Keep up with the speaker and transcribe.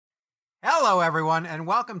Hello, everyone, and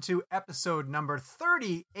welcome to episode number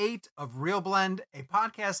 38 of Real Blend, a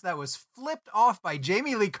podcast that was flipped off by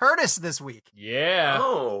Jamie Lee Curtis this week. Yeah.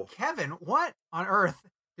 Oh, Kevin, what on earth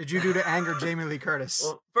did you do to anger Jamie Lee Curtis?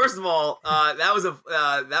 well, first of all,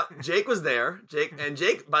 that Jake was there.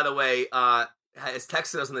 Jake, by the way, has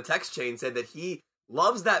texted us on the text chain, said that he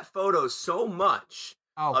loves that photo so much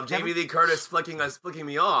of Jamie Lee Curtis flicking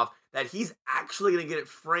me off that he's actually going to get it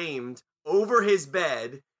framed over his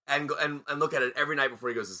bed and look at it every night before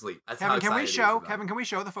he goes to sleep. That's Kevin, how can we excited he is about it. Can we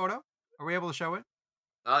show the photo? Are we able to show it?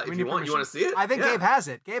 If you want to see it? I think Yeah. Gabe has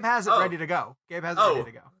it. Gabe has it ready to go. Gabe has it ready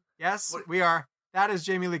to go. Yes, What? we are. That is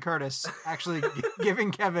Jamie Lee Curtis actually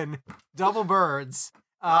giving Kevin double birds.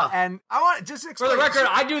 Wow. And I want to just For explain. the record,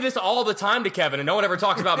 I do this all the time to Kevin, and no one ever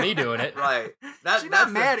talks about me doing it. Right. She's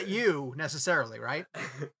not mad at you necessarily, right?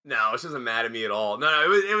 No, she wasn't mad at me at all.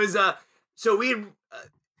 No, it was. So we.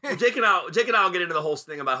 Jake and I will get into the whole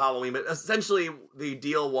thing about Halloween, but essentially the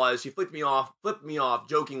deal was she flipped me off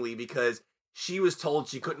jokingly because she was told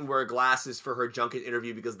she couldn't wear glasses for her junket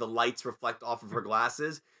interview because the lights reflect off of her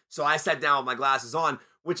glasses. So I sat down with my glasses on,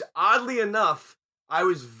 which oddly enough, I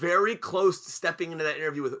was very close to stepping into that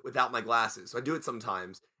interview without my glasses. So I do it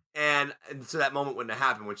sometimes. And so that moment wouldn't have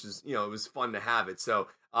happened, which is, it was fun to have it. So,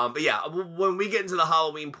 but yeah, when we get into the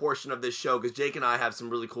Halloween portion of this show, because Jake and I have some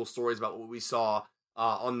really cool stories about what we saw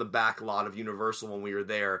on the back lot of Universal when we were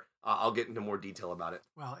there. I'll get into more detail about it.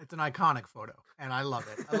 Well, it's an iconic photo, and I love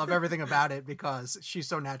it. I love everything about it because she's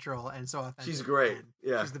so natural and so authentic. She's great.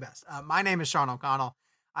 Yeah. She's the best. My name is Sean O'Connell.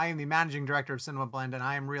 I am the managing director of Cinema Blend, and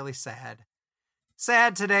I am really sad.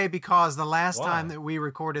 Sad today because the last time that we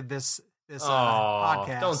recorded this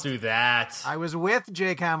podcast. Don't do that. I was with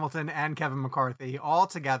Jake Hamilton and Kevin McCarthy all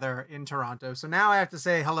together in Toronto. So now I have to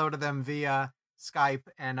say hello to them via Skype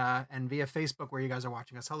and via Facebook where you guys are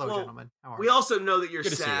watching us. Hello, gentlemen. How are we you? also know that you're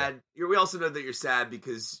Good to see sad. We also know that you're sad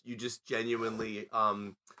because you just genuinely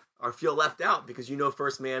are feel left out because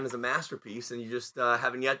First Man is a masterpiece and you just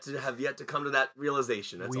have yet to come to that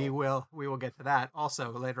realization. That's We all. will get to that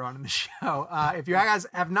also later on in the show. If you guys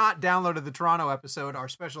have not downloaded the Toronto episode, our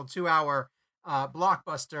special 2-hour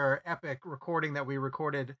blockbuster epic recording that we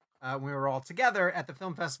recorded when we were all together at the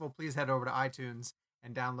film festival, please head over to iTunes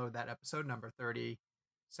and download that episode number 37.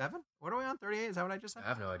 What are we on? 38? Is that what I just said? I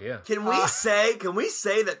have no idea. Can we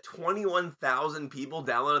say that 21,000 people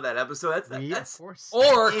downloaded that episode? That's of course.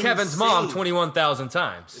 Or insane. Kevin's mom 21,000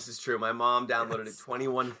 times. This is true. My mom downloaded it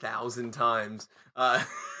 21,000 times. What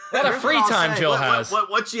a free I'll time say. Jill has.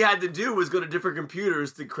 What she had to do was go to different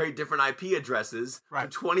computers to create different IP addresses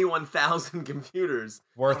Right. for 21,000 computers.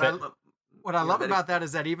 Worth it. What I love about that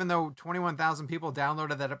is that even though 21,000 people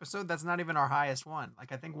downloaded that episode, that's not even our highest one.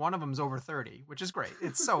 Like, I think one of them's over 30, which is great.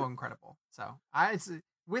 It's so incredible. So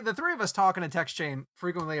with the three of us talking in text chain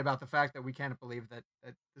frequently about the fact that we can't believe that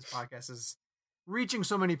this podcast is reaching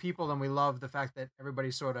so many people, and we love the fact that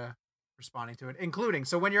everybody's sort of responding to it, including.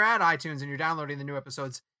 So when you're at iTunes and you're downloading the new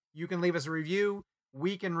episodes, you can leave us a review.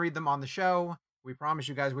 We can read them on the show. We promised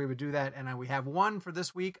you guys we would do that, and we have one for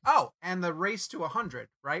this week. Oh, and the race to 100,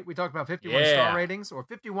 right? We talked about 51 star ratings, or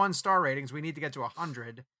 51 star ratings. We need to get to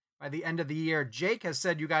 100 by the end of the year. Jake has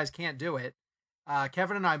said you guys can't do it.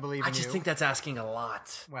 Kevin and I believe in you. I just think that's asking a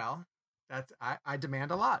lot. Well, I demand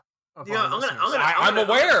a lot. Of You know, our listeners. I'm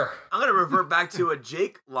aware. I'm going to revert back to a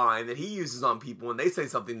Jake line that he uses on people when they say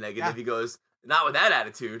something negative. Yeah. He goes, "Not with that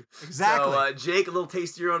attitude." Exactly. So, Jake, a little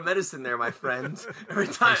taste of your own medicine there, my friend. Every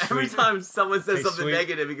time someone says something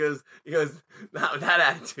negative, he goes, "Not with that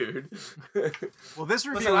attitude." Well, this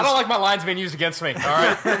review. Listen, I don't like my lines being used against me. All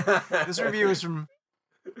right. This review is from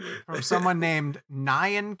someone named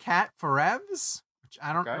Nyan Cat Forevs, which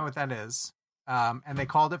I don't know what that is. And they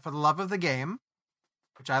called it For the Love of the Game,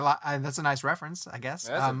 which I like. That's a nice reference, I guess.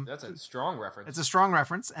 That's a strong reference. It's a strong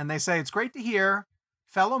reference. And they say, it's great to hear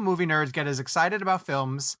fellow movie nerds get as excited about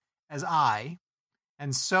films as I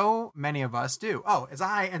and so many of us do. Oh, as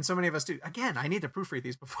I and so many of us do. Again, I need to proofread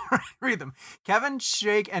these before I read them. Kevin,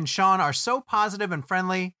 Jake, and Sean are so positive and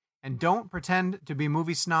friendly and don't pretend to be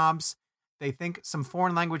movie snobs. They think some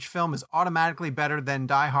foreign language film is automatically better than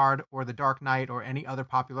Die Hard or The Dark Knight or any other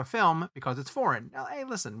popular film because it's foreign. Now, hey,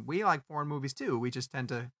 listen, we like foreign movies too. We just tend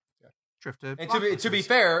to drift to... And to be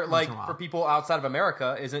fair, like for people outside of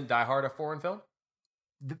America, isn't Die Hard a foreign film?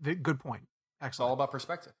 Good point. It's all about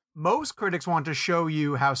perspective. Most critics want to show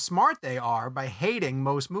you how smart they are by hating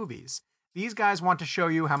most movies. These guys want to show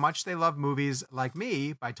you how much they love movies like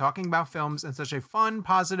me by talking about films in such a fun,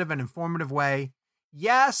 positive, and informative way.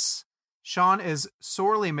 Yes, Sean is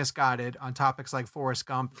sorely misguided on topics like Forrest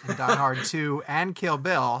Gump and Die Hard 2 and Kill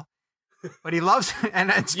Bill. But he loves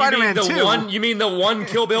and Spider-Man 2. You mean the one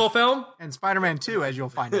Kill Bill film? And Spider-Man 2, as you'll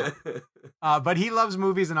find out. But he loves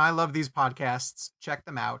movies, and I love these podcasts. Check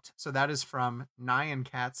them out. So that is from Nyan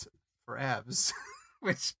Cats for Evs,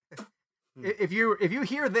 which if you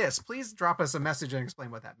hear this, please drop us a message and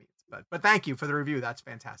explain what that means. But thank you for the review. That's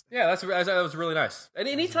fantastic. Yeah, that was really nice. And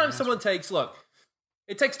anytime someone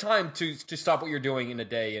it takes time to stop what you're doing in a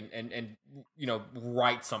day and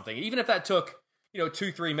write something, even if that took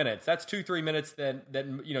 2-3 minutes. That's 2-3 minutes that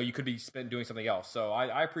you could be spent doing something else. So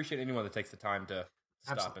I appreciate anyone that takes the time to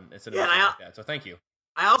stop and sit like that. So thank you.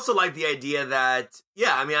 I also like the idea that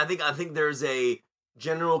I think there's a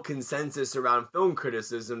general consensus around film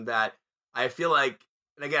criticism that I feel like,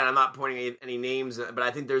 and again, I'm not pointing any names, but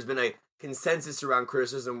I think there's been a consensus around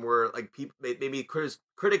criticism where like people maybe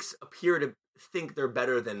critics appear to think they're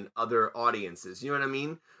better than other audiences. You know what I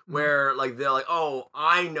mean? Mm-hmm. Where like they're like, oh,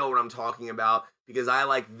 I know what I'm talking about because I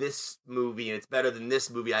like this movie and it's better than this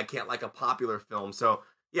movie. I can't like a popular film. So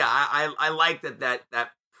yeah, I like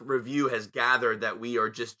that review has gathered that we are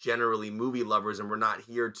just generally movie lovers and we're not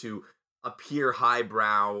here to appear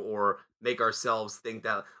highbrow or make ourselves think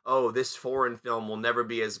that, oh, this foreign film will never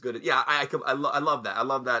be as good. Yeah, I love that. I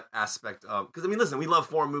love that aspect. Because I mean, listen, we love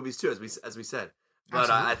foreign movies too, as we said. But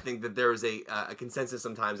I think that there is a consensus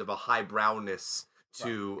sometimes of a highbrowness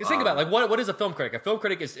to. Right. Think about it, like what is a film critic? A film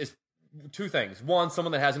critic is two things. One,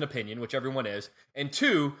 someone that has an opinion, which everyone is, and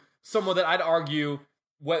two, someone that I'd argue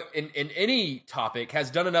in any topic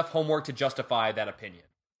has done enough homework to justify that opinion.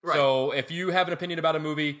 Right. So if you have an opinion about a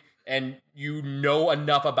movie and you know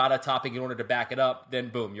enough about a topic in order to back it up, then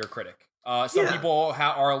boom, you're a critic. Some people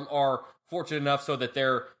are fortunate enough so that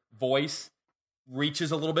their voice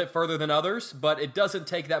reaches a little bit further than others, but it doesn't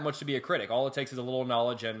take that much to be a critic. All it takes is a little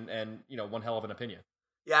knowledge and one hell of an opinion.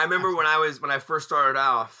 Yeah, I remember when I first started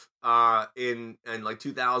off in like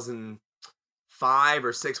 2005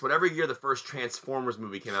 or 6, whatever year the first Transformers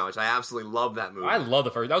movie came out, which I absolutely love that movie. I love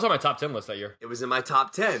the first. That was on my top 10 list that year. It was in my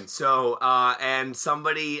top 10. So and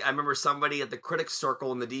I remember somebody at the Critics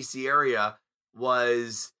Circle in the DC area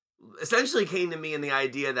essentially came to me in the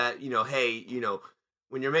idea that hey,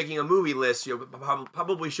 when you're making a movie list, you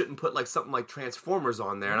probably shouldn't put like something like Transformers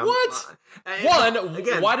on there. And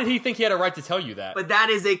why did he think he had a right to tell you that? But that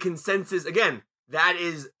is a consensus. Again, that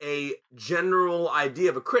is a general idea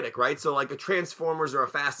of a critic, right? So like a Transformers or a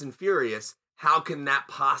Fast and Furious, how can that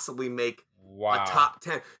possibly make a top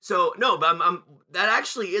 10? So no, but that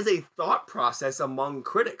actually is a thought process among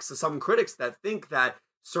critics. So some critics that think that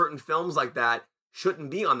certain films like that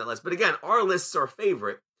shouldn't be on that list. But again, our lists are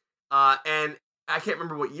favorite. And I can't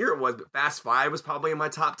remember what year it was, but Fast 5 was probably in my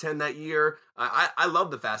top 10 that year. I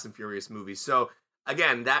love the Fast and Furious movies. So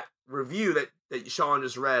again, that review that Sean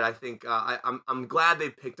just read, I think I'm glad they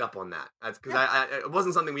picked up on that. That's because it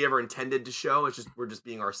wasn't something we ever intended to show. It's just we're just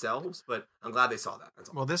being ourselves. But I'm glad they saw that. That's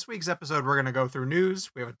all. Well, this week's episode, we're going to go through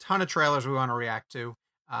news. We have a ton of trailers we want to react to.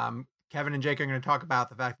 Kevin and Jake are going to talk about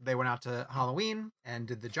the fact that they went out to Halloween and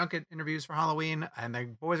did the junket interviews for Halloween. And the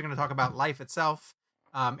boys are going to talk about life itself.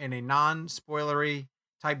 In a non-spoilery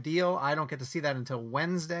type deal. I don't get to see that until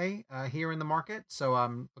Wednesday here in the market, so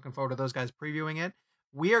I'm looking forward to those guys previewing it.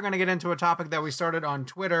 We are going to get into a topic that we started on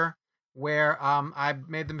Twitter, where I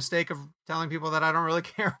made the mistake of telling people that I don't really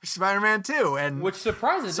care for Spider-Man 2. And which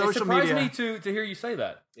surprises me to hear you say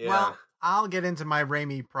that. Yeah. Well, I'll get into my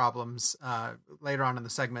Raimi problems later on in the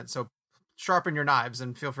segment, so sharpen your knives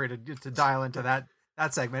and feel free to dial into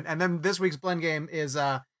that segment. And then this week's Blend Game is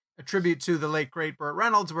a tribute to the late great Burt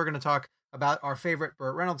Reynolds. We're going to talk about our favorite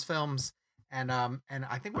Burt Reynolds films, and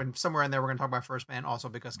I think when somewhere in there we're going to talk about First Man also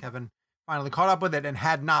because Kevin finally caught up with it and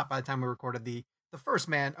had not by the time we recorded the First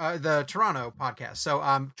Man the Toronto podcast.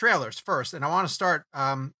 So trailers first, and I want to start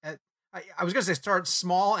I was going to say start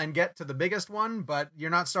small and get to the biggest one, but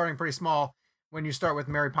you're not starting pretty small when you start with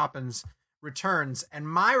Mary Poppins Returns. And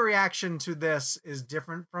my reaction to this is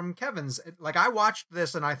different from Kevin's. Like I watched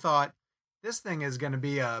this and I thought, this thing is going to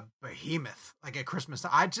be a behemoth, like at Christmas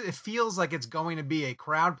time. It feels like it's going to be a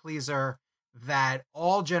crowd pleaser that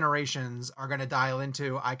all generations are going to dial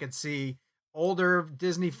into. I could see older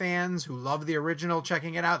Disney fans who love the original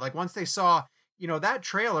checking it out. Like once they saw, that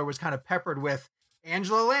trailer was kind of peppered with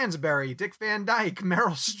Angela Lansbury, Dick Van Dyke,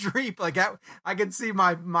 Meryl Streep. Like I could see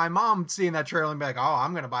my mom seeing that trailer and be like, oh,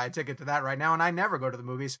 I'm going to buy a ticket to that right now. And I never go to the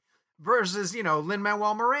movies. Versus,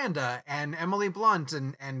 Lin-Manuel Miranda and Emily Blunt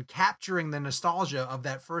and capturing the nostalgia of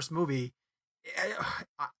that first movie.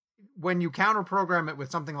 When you counter program it with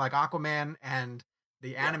something like Aquaman and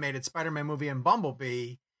the animated Spider-Man movie and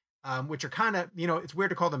Bumblebee, which are kind of, it's weird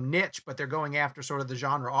to call them niche, but they're going after sort of the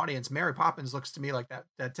genre audience. Mary Poppins looks to me like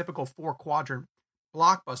that typical 4-quadrant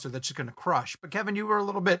blockbuster that's just going to crush. But Kevin, you were a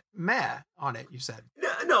little bit meh on it. You said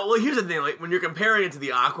no. Well, here's the thing: like when you're comparing it to the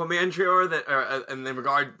Aquaman trailer, in the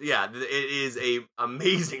regard, it is a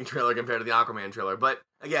amazing trailer compared to the Aquaman trailer. But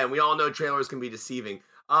again, we all know trailers can be deceiving.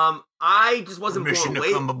 I just wasn't permission blown to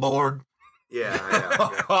away. come aboard. Yeah.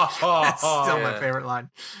 That's still my favorite line.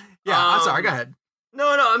 Yeah, I'm sorry. Go ahead. No.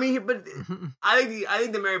 I mean, but I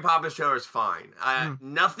think the Mary Poppins trailer is fine.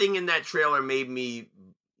 Nothing in that trailer made me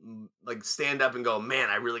like stand up and go, man,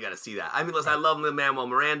 I really got to see that. I mean, listen, I love Lin-Manuel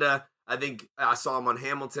Miranda. I think I saw him on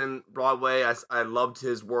Hamilton, Broadway. I loved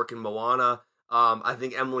his work in Moana. I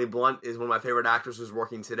think Emily Blunt is one of my favorite actresses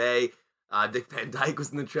working today. Dick Van Dyke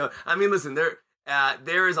was in the trailer. I mean, listen,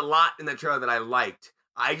 there is a lot in that trailer that I liked.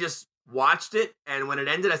 I just watched it, and when it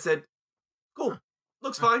ended, I said, cool.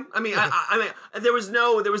 Looks fine. I mean, I mean, there was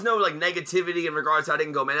no like negativity in regards to. I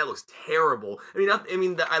didn't go, man, that looks terrible. I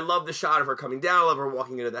mean, I love the shot of her coming down. I love her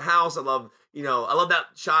walking into the house. I love that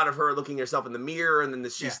shot of her looking at herself in the mirror, and then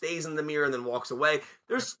she stays in the mirror and then walks away.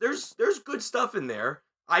 There's good stuff in there.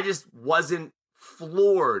 I just wasn't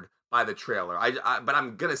floored by the trailer. But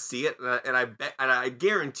I'm gonna see it, and I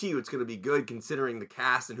guarantee you it's gonna be good considering the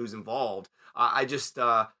cast and who's involved. I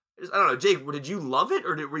don't know, Jake. Did you love it,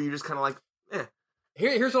 or were you just kind of like, eh?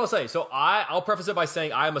 Here's what I'll say. So I'll preface it by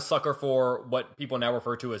saying I am a sucker for what people now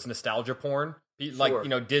refer to as nostalgia porn. Like,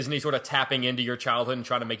 Sure. Disney sort of tapping into your childhood and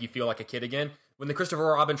trying to make you feel like a kid again. When the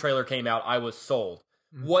Christopher Robin trailer came out, I was sold.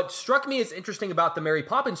 Mm-hmm. What struck me as interesting about the Mary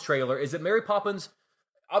Poppins trailer is that Mary Poppins,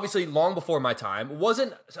 obviously long before my time,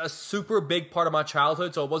 wasn't a super big part of my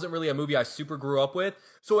childhood, so it wasn't really a movie I super grew up with.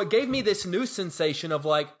 So it gave me this new sensation of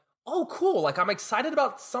like, oh, cool. Like, I'm excited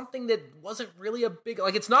about something that wasn't really a big...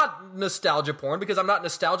 Like, it's not nostalgia porn because I'm not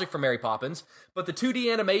nostalgic for Mary Poppins, but the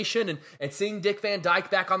 2D animation and seeing Dick Van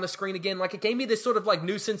Dyke back on the screen again, like, it gave me this sort of, like,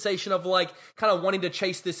 new sensation of, like, kind of wanting to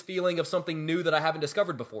chase this feeling of something new that I haven't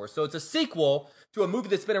discovered before. So it's a sequel to a movie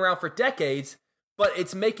that's been around for decades, but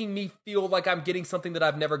it's making me feel like I'm getting something that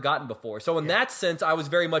I've never gotten before. So in that sense, I was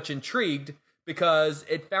very much intrigued because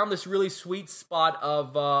it found this really sweet spot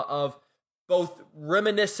of both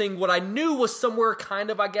reminiscing what I knew was somewhere kind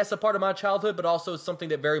of, I guess, a part of my childhood, but also something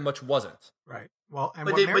that very much wasn't. Right. Well, and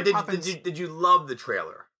did you love the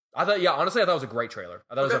trailer? Honestly, I thought it was a great trailer.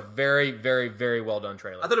 I thought it was a very, very, very well done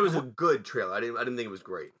trailer. I thought it was a good trailer. I didn't think it was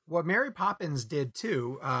great. What Mary Poppins did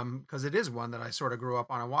too, because it is one that I sort of grew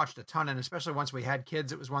up on and watched a ton, and especially once we had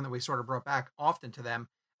kids, it was one that we sort of brought back often to them.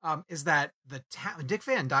 Is that Dick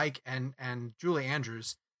Van Dyke and Julie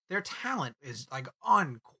Andrews? Their talent is like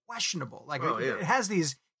unquestionable. Like it has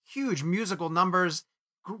these huge musical numbers,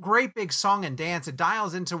 great big song and dance. It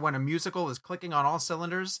dials into when a musical is clicking on all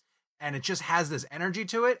cylinders, and it just has this energy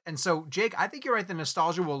to it. And so, Jake, I think you're right. The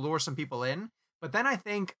nostalgia will lure some people in, but then I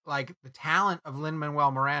think like the talent of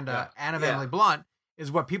Lin-Manuel Miranda and of Emily Blunt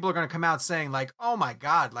is what people are going to come out saying, like, oh my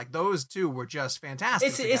God, like those two were just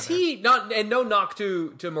fantastic. Is he not, and no knock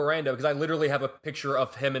to Miranda, because I literally have a picture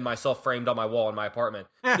of him and myself framed on my wall in my apartment.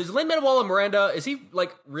 Is Lin-Manuel Miranda, is he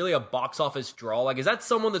like really a box office draw? Like, is that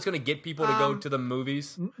someone that's going to get people to go to the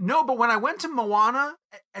movies? No, but when I went to Moana,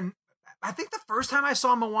 and I think the first time I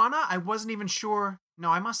saw Moana, I wasn't even sure. No,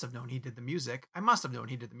 I must have known he did the music.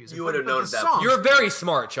 You would have known that. You're very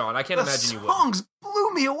smart, Sean. I can't imagine you would. The songs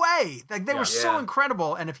blew me away. Like they were so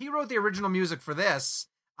incredible. And if he wrote the original music for this,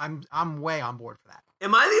 I'm way on board for that.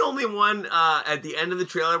 Am I the only one at the end of the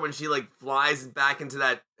trailer when she like flies back into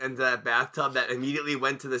that bathtub that immediately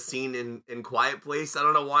went to the scene in Quiet Place? I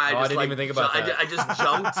don't know why. I didn't even think about that. I just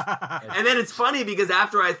jumped. And then it's funny because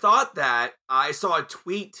after I thought that, I saw a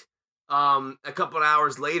tweet a couple of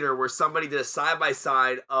hours later where somebody did a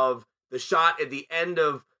side-by-side of the shot at the end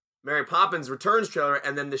of Mary Poppins Returns trailer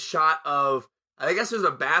and then the shot of, I guess there's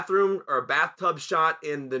a bathroom or a bathtub shot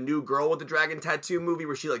in the new Girl with the Dragon Tattoo movie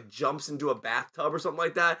where she like jumps into a bathtub or something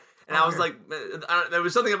like that. And I was like, there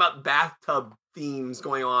was something about bathtub themes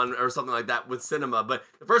going on or something like that with cinema. But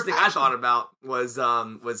the first thing I thought about was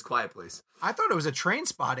Quiet Place. I thought it was a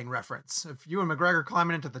Trainspotting reference of Ewan McGregor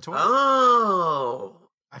climbing into the toilet. Oh.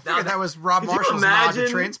 I figured that was Rob Marshall's nod to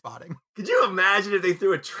Trainspotting. Could you imagine if they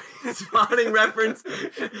threw a Trainspotting reference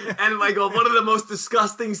and like one of the most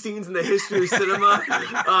disgusting scenes in the history of cinema?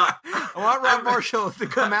 I want Rob Marshall to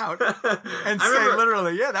come out and say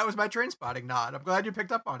literally, yeah, that was my Trainspotting nod. I'm glad you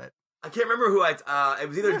picked up on it. I can't remember who it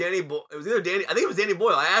was either Danny. I think it was Danny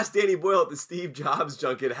Boyle. I asked Danny Boyle at the Steve Jobs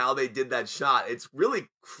junket how they did that shot. It's really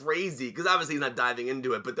crazy because obviously he's not diving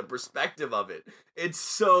into it, but the perspective of it, it's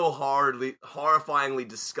so horrifyingly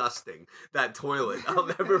disgusting. That toilet, I'll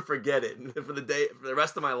never forget it for the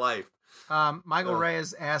rest of my life. Michael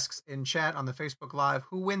Reyes asks in chat on the Facebook Live,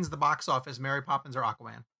 who wins the box office, Mary Poppins or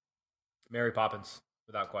Aquaman? Mary Poppins,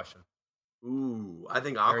 without question. Ooh, I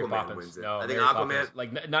think Mary Aquaman Poppins. wins it. No, I think Mary Aquaman.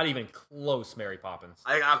 Poppins. Not even close. Mary Poppins.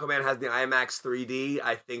 I think Aquaman has the IMAX 3D.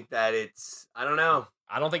 I think that it's. I don't know.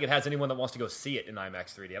 I don't think it has anyone that wants to go see it in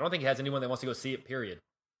IMAX 3D. I don't think it has anyone that wants to go see it. Period.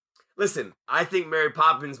 Listen, I think Mary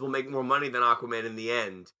Poppins will make more money than Aquaman in the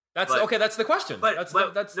end. That's okay. That's the question. But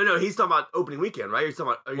no. He's talking about opening weekend, right? He's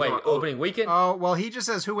talking about opening weekend. Oh well, he just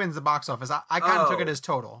says who wins the box office. I kind of took it as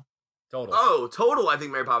total. Total. Oh, total. I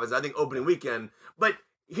think Mary Poppins. I think opening weekend. But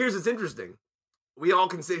here's what's interesting. We all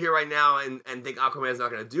can sit here right now and think Aquaman is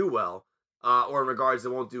not going to do well, or in regards,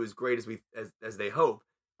 it won't do as great as they hope.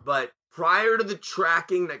 But prior to the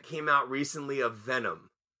tracking that came out recently of Venom,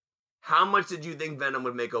 how much did you think Venom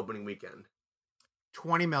would make opening weekend?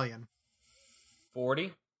 20 million.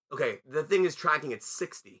 40. Okay, the thing is tracking at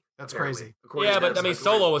 60. That's apparently, crazy. Yeah, but I mean,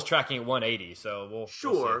 Solo was tracking at 180, so we'll see.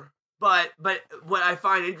 But what I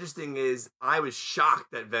find interesting is I was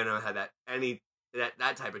shocked that Venom had that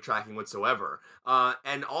type of tracking whatsoever.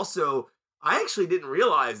 And also, I actually didn't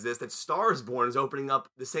realize that Stars Born is opening up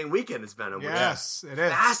the same weekend as Venom. Yes, it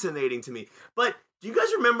is. Fascinating to me. But do you guys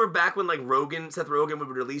remember back when Seth Rogen would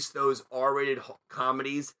release those R-rated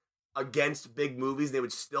comedies against big movies, they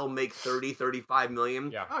would still make 30, 35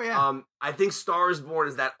 million? Yeah. Oh, yeah. I think Stars Born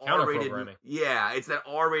is that R-rated. Counter-programming. Yeah, it's that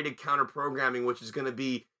R-rated counter-programming, which is going to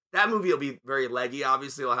be, that movie will be very leggy,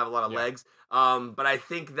 obviously. It'll have a lot of legs. But I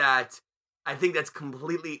think that's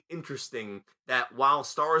completely interesting that while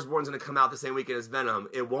Star is Born is going to come out the same weekend as Venom,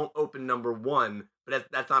 it won't open number one, but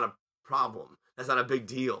that's not a problem. That's not a big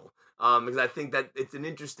deal. Because I think that it's an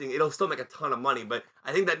interesting, it'll still make a ton of money, but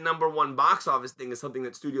I think that number one box office thing is something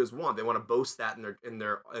that studios want. They want to boast that in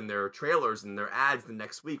their trailers and their ads the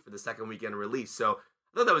next week for the second weekend release. So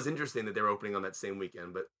I thought that was interesting that they were opening on that same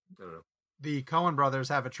weekend, but I don't know. The Coen brothers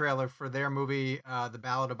have a trailer for their movie, The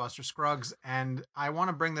Ballad of Buster Scruggs, and I want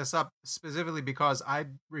to bring this up specifically because I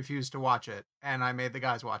refused to watch it, and I made the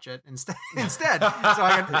guys watch it instead, so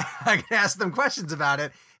I can ask them questions about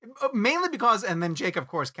it. Mainly because, and then Jake, of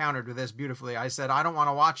course, countered with this beautifully. I said, I don't want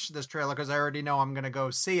to watch this trailer because I already know I'm going to go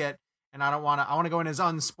see it, and I want to go in as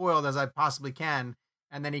unspoiled as I possibly can.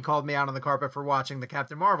 And then he called me out on the carpet for watching the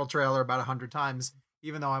Captain Marvel trailer about 100 times,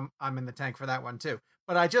 even though I'm in the tank for that one too.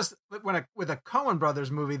 But I just, with a Coen Brothers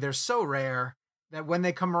movie, they're so rare that when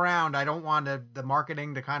they come around, I don't want the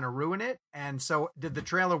marketing to kind of ruin it. And so did the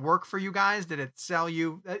trailer work for you guys? Did it sell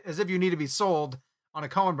you as if you need to be sold on a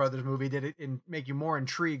Coen Brothers movie? Did it make you more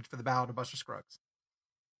intrigued for The Ballad of Buster Scruggs?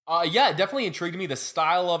 Yeah, it definitely intrigued me. The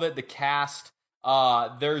style of it, the cast,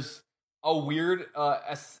 there's a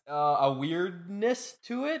weirdness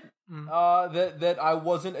to it that I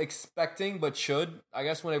wasn't expecting, but should, I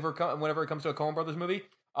guess, whenever it comes to a Coen Brothers movie.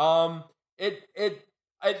 I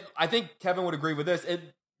think Kevin would agree with this.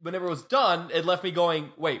 Whenever it was done, it left me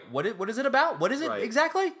going, wait, what is it about? What is it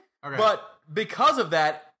exactly? Okay. But because of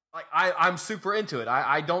that, I'm super into it.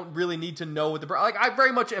 I don't really need to know what I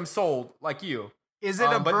very much am sold like you. Is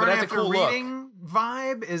it a burn after reading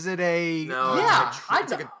vibe? Is it a no? Yeah, I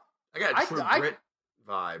got a True Grit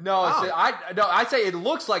vibe. No, I say it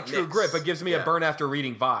looks like True Grit, but gives me a burn after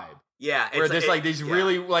reading vibe. Yeah, where there's these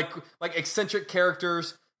really like eccentric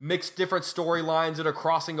characters, mixed different storylines that are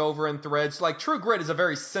crossing over in threads. Like True Grit is a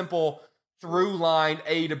very simple through line,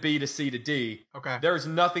 A to B to C to D. Okay. There's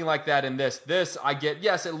nothing like that in this. This I get.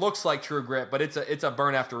 Yes, it looks like True Grit, but it's a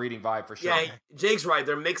burn after reading vibe for sure. Yeah, Jake's right.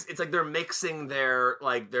 It's like they're mixing their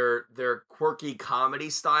quirky comedy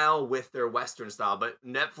style with their Western style. But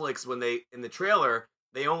Netflix, when they in the trailer,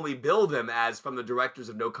 they only bill them as from the directors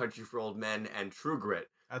of No Country for Old Men and True Grit.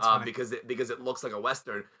 That's funny. because it looks like a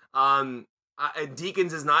Western. And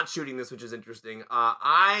Deakins is not shooting this, which is interesting.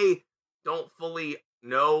 I don't fully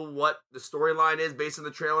know what the storyline is based on the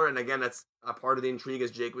trailer, and again, that's a part of the intrigue, as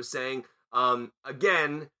Jake was saying.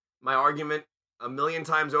 Again, my argument a million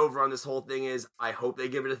times over on this whole thing is I hope they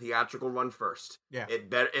give it a theatrical run first. Yeah, it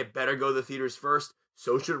better go to the theaters first.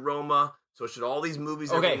 So should Roma. So should all these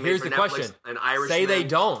movies. Okay, here's the question: An Irishman. Say they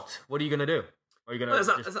don't. What are you gonna do? Are you gonna? It's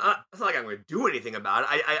not like I'm gonna do anything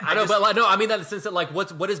about it. I know, but I mean that in the sense that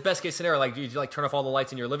what is best case scenario? Like, do you turn off all the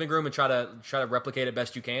lights in your living room and try to replicate it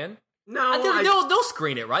best you can? No, they'll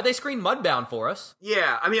screen it, right? They screen Mudbound for us.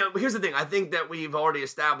 Yeah, I mean, here's the thing. I think that we've already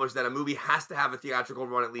established that a movie has to have a theatrical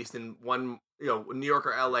run at least in one, New York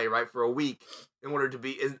or LA, right, for a week in order to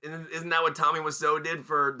be. Isn't that what Tommy Wiseau did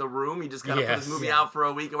for The Room? He just kind of put his movie out for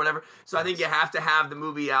a week or whatever. So I think you have to have the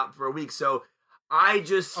movie out for a week. So I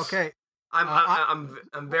just I'm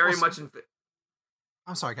very much in.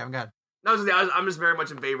 I'm sorry, Kevin. Go ahead. No, I'm just very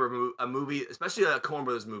much in favor of a movie, especially a Coen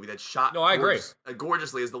Brothers movie that's shot. No, I agree.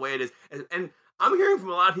 Gorgeously is the way it is, and I'm hearing from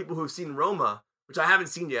a lot of people who've seen Roma which I haven't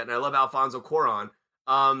seen yet, and I love Alfonso Cuarón,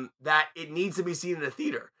 that it needs to be seen in a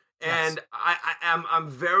theater. And yes. I'm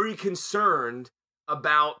very concerned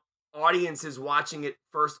about audiences watching it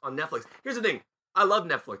first on Netflix. Here's the thing. I love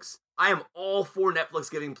Netflix. I am all for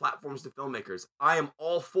Netflix giving platforms to filmmakers. I am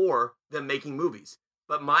all for them making movies.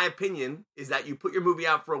 But my opinion is that you put your movie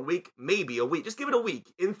out for a week, maybe a week. Just give it a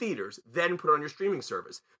week in theaters, then put it on your streaming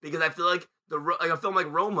service. Because I feel like a film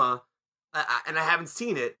like Roma, and I haven't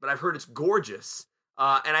seen it, but I've heard it's gorgeous.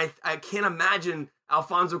 And I can't imagine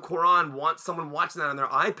Alfonso Cuarón wants someone watching that on their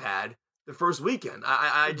iPad the first weekend.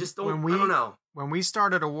 I just don't. I don't know. When we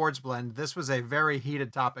started Awards Blend, this was a very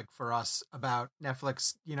heated topic for us about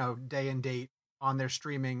Netflix, day and date on their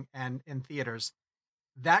streaming and in theaters.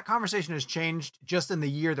 That conversation has changed just in the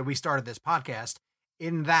year that we started this podcast,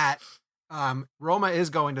 in that Roma is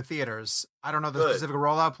going to theaters. I don't know the specific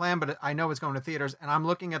rollout plan, but I know it's going to theaters. And I'm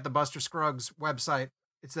looking at the Buster Scruggs website.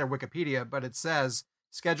 It's their Wikipedia, but it says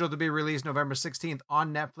scheduled to be released November 16th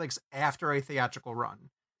on Netflix after a theatrical run.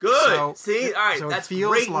 Good. So, see, all right, so that's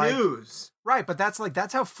great news. Right, but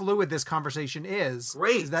that's how fluid this conversation is.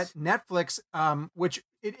 Great. Is that Netflix, which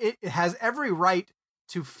it has every right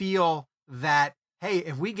to feel that, hey,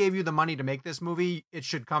 if we gave you the money to make this movie, it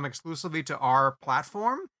should come exclusively to our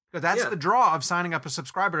platform. Because that's the draw of signing up a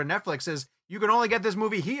subscriber to Netflix is you can only get this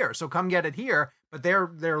movie here, so come get it here. But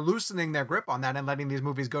they're loosening their grip on that and letting these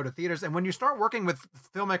movies go to theaters. And when you start working with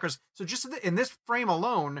filmmakers, so just in this frame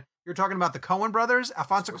alone, you're talking about the Coen brothers,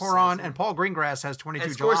 Alfonso Cuarón, and Paul Greengrass has 22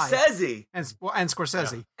 and July. Scorsese. And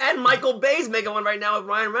Scorsese. Yeah. And Michael Bay's making one right now with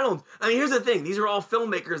Ryan Reynolds. I mean, here's the thing. These are all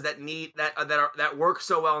filmmakers that work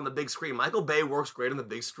so well on the big screen. Michael Bay works great on the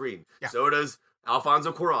big screen. Yeah. So does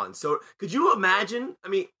Alfonso Cuarón. So could you imagine? I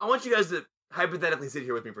mean, I want you guys to hypothetically sit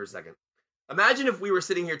here with me for a second. Imagine if we were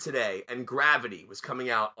sitting here today and Gravity was coming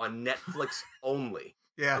out on Netflix only.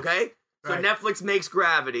 Yeah. Okay? So right. Netflix makes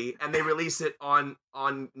Gravity and they release it on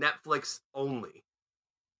Netflix only.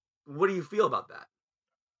 What do you feel about that?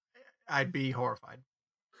 I'd be horrified.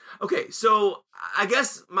 Okay, so I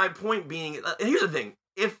guess my point being, here's the thing.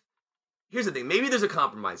 Maybe there's a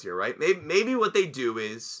compromise here, right? Maybe what they do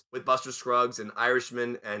is with Buster Scruggs and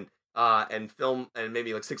Irishman and film and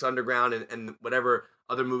maybe like Six Underground and whatever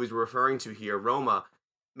other movies we're referring to here, Roma.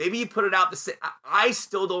 Maybe you put it out the same. I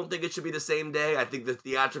still don't think it should be the same day. I think the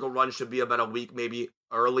theatrical run should be about a week, maybe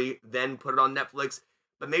early, then put it on Netflix.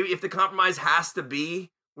 But maybe if the compromise has to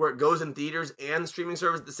be where it goes in theaters and streaming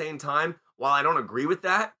service at the same time, while I don't agree with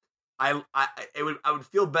that, I would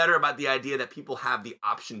feel better about the idea that people have the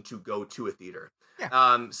option to go to a theater.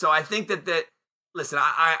 Yeah. So I think that listen,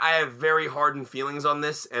 I have very hardened feelings on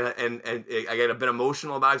this, and I get a bit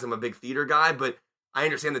emotional about it because I'm a big theater guy, but I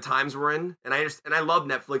understand the times we're in, and I love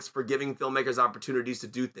Netflix for giving filmmakers opportunities to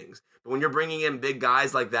do things. But when you're bringing in big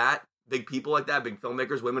guys like that, big people like that, big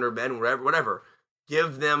filmmakers, women or men, whatever,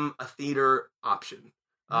 give them a theater option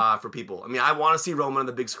for people. I mean, I want to see Roma on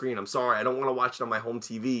the big screen. I'm sorry, I don't want to watch it on my home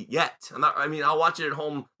TV yet. I'll watch it at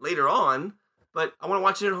home later on, but I want to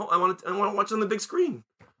watch it at home. I want to watch it on the big screen.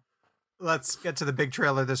 Let's get to the big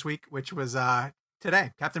trailer this week, which was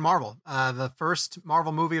today, Captain Marvel, the first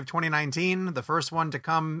Marvel movie of 2019, the first one to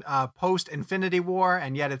come post-Infinity War,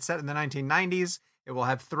 and yet it's set in the 1990s. It will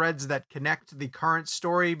have threads that connect the current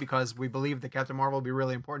story because we believe that Captain Marvel will be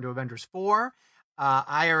really important to Avengers 4.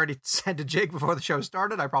 I already said to Jake before the show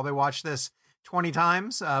started, I probably watched this 20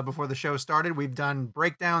 times before the show started. We've done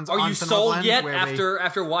breakdowns. Are you sold yet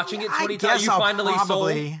after watching it 20 times? You finally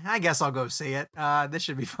sold? I guess I'll go see it. This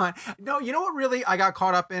should be fun. No, you know what really I got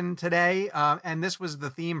caught up in today? And this was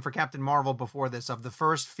the theme for Captain Marvel before this, of the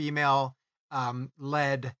first female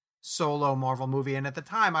led solo Marvel movie. And at the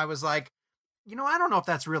time I was like, I don't know if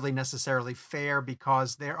that's really necessarily fair,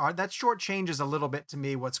 because that shortchanges a little bit to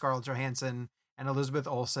me what Scarlett Johansson and Elizabeth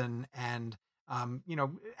Olsen and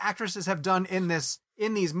actresses have done in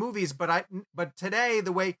these movies, but today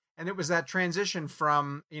the way, and it was that transition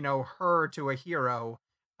from, her to a hero.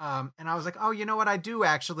 And I was like, oh, you know what? I do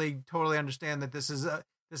actually totally understand that this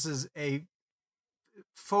is a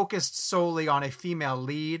focused solely on a female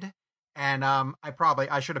lead. And,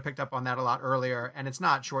 I should have picked up on that a lot earlier, and it's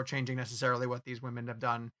not shortchanging necessarily what these women have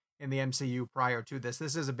done in the MCU prior to this.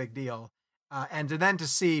 This is a big deal. And to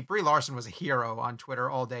see Brie Larson was a hero on Twitter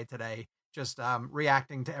all day today, just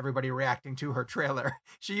reacting to everybody reacting to her trailer.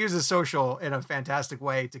 She uses social in a fantastic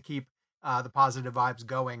way to keep the positive vibes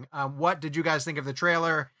going. What did you guys think of the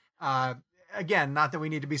trailer? Again, not that we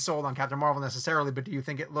need to be sold on Captain Marvel necessarily, but do you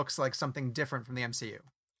think it looks like something different from the MCU?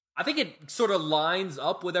 I think it sort of lines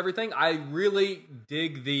up with everything. I really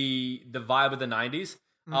dig the vibe of the 90s.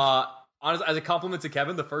 honestly, as a compliment to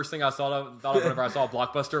Kevin, the first thing I thought of whenever I saw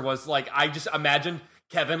Blockbuster was like, I just imagined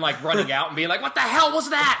Kevin like running out and being like, "What the hell was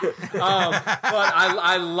that?" But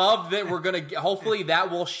I love that we're gonna. Hopefully,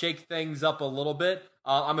 that will shake things up a little bit.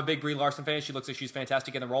 I'm a big Brie Larson fan. She looks like she's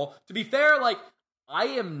fantastic in the role. To be fair, like I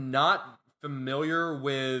am not familiar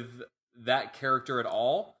with that character at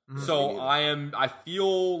all. So I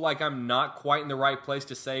feel like I'm not quite in the right place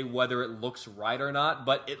to say whether it looks right or not,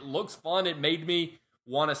 but it looks fun. It made me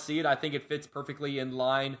want to see it. I think it fits perfectly in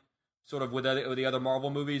line sort of with the other Marvel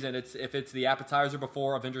movies, and if it's the appetizer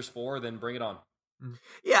before Avengers 4, then bring it on.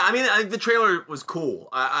 Yeah, I mean, the trailer was cool.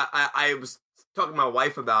 I was talking to my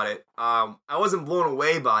wife about it. I wasn't blown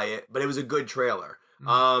away by it, but it was a good trailer.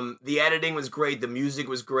 The editing was great. The music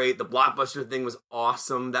was great. The Blockbuster thing was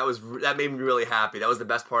awesome. That made me really happy. That was the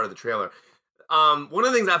best part of the trailer. One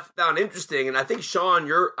of the things I found interesting, and I think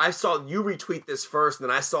Sean, I saw you retweet this first, and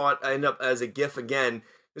then I saw it end up as a GIF again.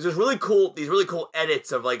 There's these really cool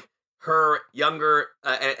edits of like her younger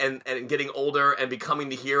and getting older and becoming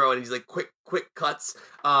the hero, and these like quick cuts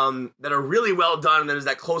that are really well done. And then there's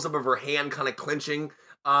that close up of her hand kind of clenching.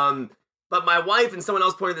 But my wife and someone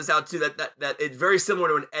else pointed this out too, that it's very similar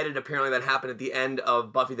to an edit apparently that happened at the end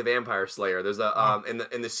of Buffy the Vampire Slayer. There's a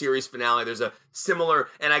in the series finale, there's a similar,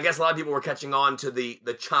 and I guess a lot of people were catching on to the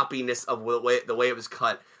choppiness of the way it was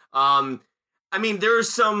cut. I mean,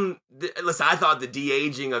 there's listen, I thought the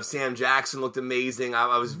de-aging of Sam Jackson looked amazing.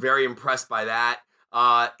 I was very impressed by that.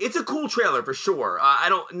 It's a cool trailer for sure.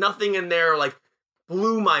 Nothing in there like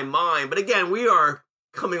blew my mind, but again, we are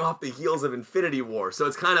coming off the heels of Infinity War, so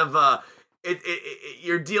it's kind of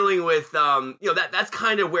you're dealing with that's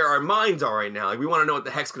kind of where our minds are right now. Like we want to know what the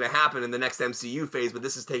heck's going to happen in the next MCU phase, but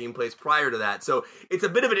this is taking place prior to that, so it's a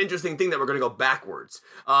bit of an interesting thing that we're going to go backwards.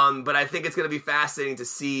 But I think it's going to be fascinating to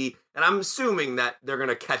see, and I'm assuming that they're going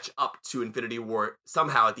to catch up to Infinity War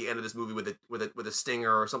somehow at the end of this movie with a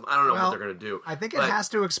stinger or something. I don't know what they're going to do. I think it has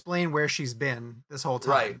to explain where she's been this whole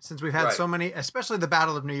time, since we've had so many, especially the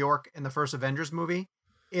Battle of New York in the first Avengers movie.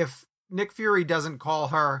 If Nick Fury doesn't call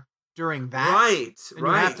her during that, you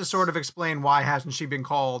have to sort of explain why hasn't she been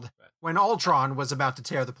called when Ultron was about to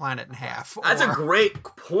tear the planet in half. That's a great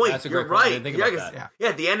point. You're right. At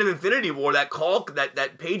the end of Infinity War, that call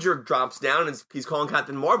that pager drops down and he's calling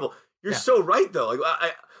Captain Marvel. You're so right though. Like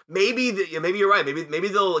maybe you're right. Maybe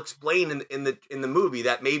they'll explain in the movie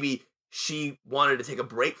that maybe she wanted to take a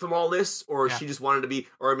break from all this, or she just wanted to be,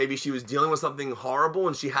 or maybe she was dealing with something horrible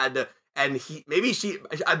and she had to. And I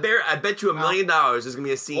bet you $1 million there's gonna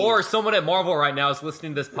be a scene. Or someone at Marvel right now is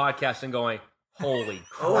listening to this podcast and going, "Holy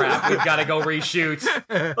crap, we've got to go reshoot."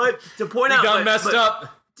 But to point out, messed up.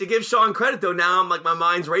 To give Sean credit though, now I'm like my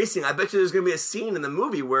mind's racing. I bet you there's gonna be a scene in the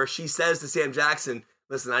movie where she says to Sam Jackson,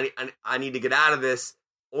 "Listen, I need to get out of this.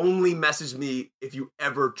 Only message me if you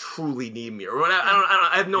ever truly need me." Or when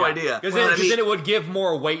I have no idea. Because then it would give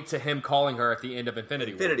more weight to him calling her at the end of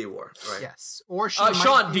Infinity War. Right. Yes. Or she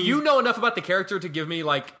Sean, do you know enough about the character to give me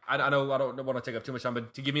like, I don't want to take up too much time,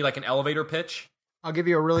 but to give me like an elevator pitch? I'll give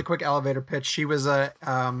you a really quick elevator pitch. She was a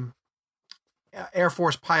Air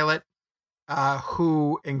Force pilot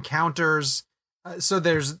who encounters. So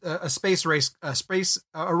there's a space race,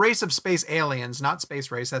 a race of space aliens, not space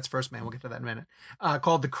race. That's First Man. We'll get to that in a minute.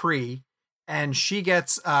 Called the Kree, and she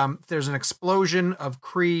gets there's an explosion of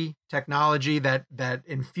Kree technology that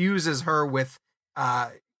infuses her with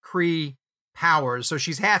Kree powers. So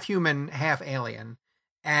she's half human, half alien,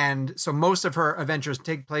 and so most of her adventures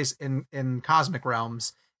take place in cosmic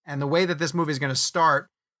realms. And the way that this movie is going to start,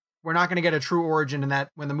 we're not going to get a true origin in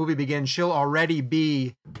that when the movie begins, she'll already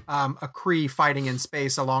be a Kree fighting in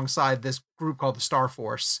space alongside this group called the Star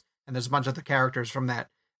Force. And there's a bunch of the characters from that.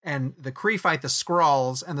 And the Kree fight the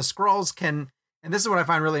Skrulls, and the Skrulls can, and this is what I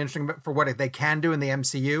find really interesting for what they can do in the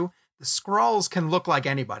MCU. The Skrulls can look like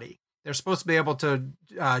anybody. They're supposed to be able to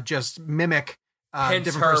just mimic different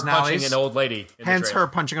personalities. Punching an old lady. Hence her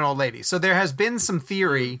punching an old lady. So there has been some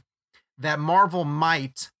theory that Marvel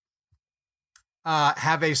might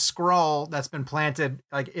have a Skrull that's been planted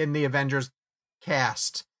like in the Avengers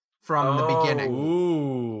cast from the beginning.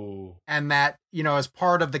 Ooh. And that, as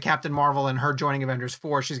part of the Captain Marvel and her joining Avengers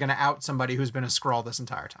 4, she's going to out somebody who's been a Skrull this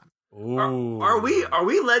entire time. Ooh. Are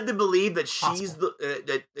we led to believe that she's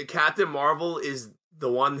that Captain Marvel is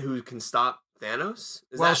the one who can stop Thanos?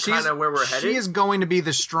 Is that kind of where we're headed? She is going to be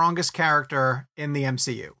the strongest character in the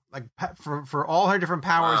MCU. Like for all her different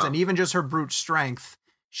powers and even just her brute strength,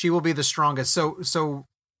 she will be the strongest. So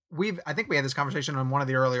I think we had this conversation on one of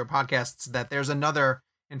the earlier podcasts that there's another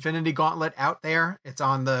Infinity Gauntlet out there. It's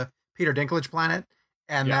on the Peter Dinklage planet,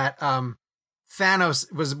 and that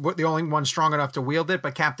Thanos was the only one strong enough to wield it,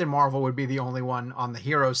 but Captain Marvel would be the only one on the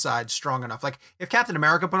hero side strong enough. Like if Captain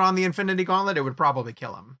America put on the Infinity Gauntlet, it would probably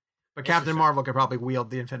kill him. But Captain Marvel could probably wield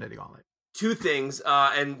the Infinity Gauntlet. Two things,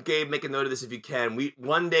 and Gabe, make a note of this if you can.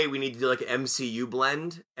 One day we need to do like an MCU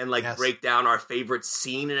blend and like break down our favorite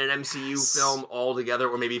scene in an MCU film all together,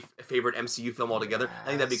 or maybe a favorite MCU film altogether. I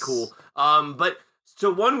think that'd be cool. But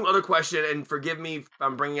so one other question, and forgive me if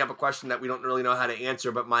I'm bringing up a question that we don't really know how to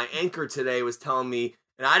answer, but my anchor today was telling me,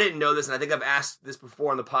 and I didn't know this, and I think I've asked this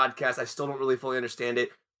before on the podcast. I still don't really fully understand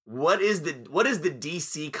it. What is the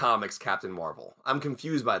DC Comics Captain Marvel? I'm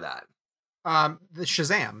confused by that. The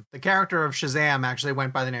Shazam, the character of Shazam actually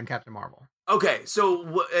went by the name Captain Marvel. Okay,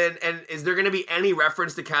 so and is there going to be any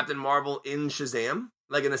reference to Captain Marvel in Shazam,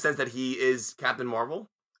 like in the sense that he is Captain Marvel?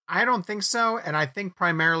 I don't think so, and I think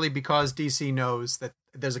primarily because DC knows that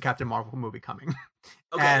there's a Captain Marvel movie coming,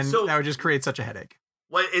 and so that would just create such a headache.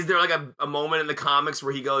 What is there like a moment in the comics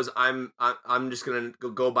where he goes, I'm just gonna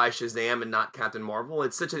go by Shazam and not Captain Marvel?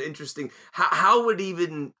 It's such an interesting. How would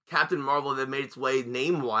even Captain Marvel have made its way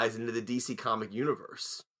name wise into the DC comic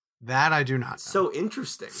universe? That I do not know. So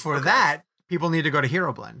interesting. For that, people need to go to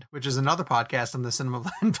Hero Blend, which is another podcast on the Cinema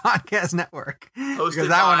Blend Podcast Network. Hosted because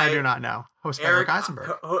that one I do not know. Hosted by Eric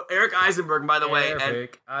Eisenberg. Eric Eisenberg, by the way.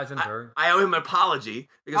 Eric Eisenberg. I owe him an apology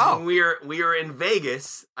because when we were in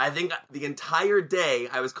Vegas, I think the entire day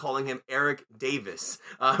I was calling him Eric Davis,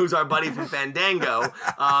 who's our buddy from Fandango.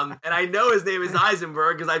 And I know his name is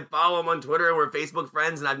Eisenberg because I follow him on Twitter and we're Facebook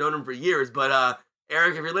friends and I've known him for years. But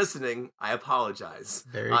Eric, if you're listening, I apologize.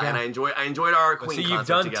 There you go. And I enjoyed our Queen concert you've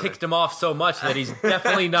done together. ticked him off so much that he's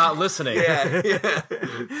definitely not listening. Yeah.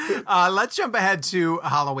 Let's jump ahead to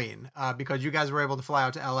Halloween because you guys were able to fly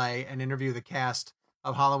out to LA and interview the cast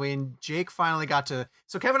of Halloween. Jake finally got to.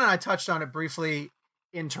 So Kevin and I touched on it briefly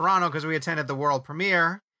in Toronto because we attended the world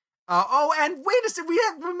premiere. And wait a second,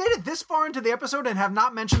 we made it this far into the episode and have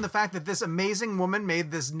not mentioned the fact that this amazing woman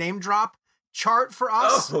made this name drop chart for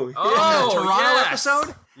us in the Toronto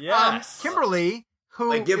episode. Yes. Kimberly,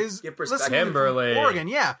 who is listening from Oregon.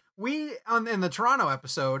 Yeah. We, in the Toronto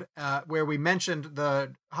episode, where we mentioned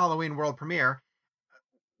the Halloween world premiere,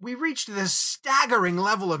 we reached this staggering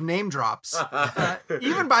level of name drops,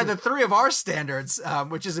 even by the three of our standards,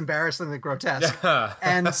 which is embarrassingly grotesque,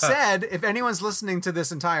 and said, if anyone's listening to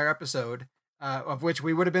this entire episode, of which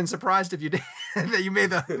we would have been surprised if you did, that you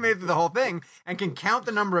made the whole thing and can count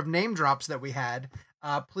the number of name drops that we had,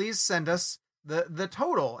 please send us the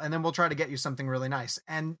total, and then we'll try to get you something really nice.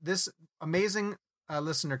 And this amazing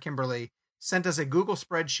listener, Kimberly, sent us a Google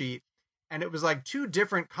spreadsheet, and it was like two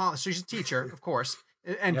different columns. She's a teacher, of course,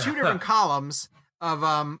 and two different columns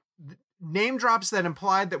of name drops that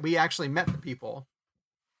implied that we actually met the people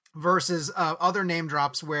versus other name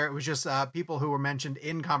drops where it was just people who were mentioned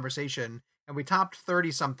in conversation. And we topped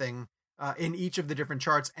 30-something in each of the different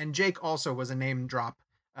charts. And Jake also was a name drop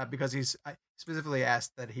because he's specifically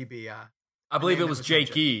asked that he be... I believe it was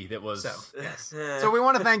Jake E. that was... So, yes. So we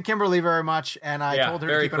want to thank Kimberly very much. And I told her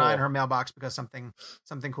to keep an eye on her mailbox because something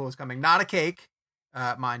cool is coming. Not a cake,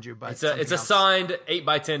 mind you, but it's a signed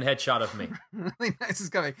 8x10 headshot of me. Really nice is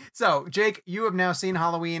coming. So, Jake, you have now seen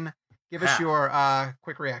Halloween. Give us your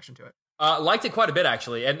quick reaction to it. Liked it quite a bit,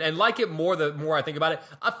 actually, and like it more the more I think about it.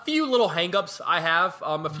 A few little hangups I have,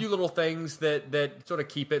 a few little things that sort of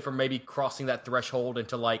keep it from maybe crossing that threshold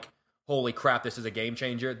into like, holy crap, this is a game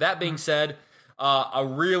changer. That being said, a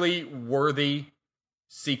really worthy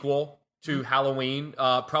sequel to Halloween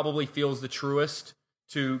probably feels the truest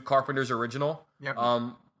to Carpenter's original. Yep.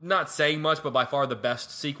 Not saying much, but by far the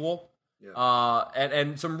best sequel. Yeah.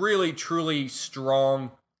 And some really, truly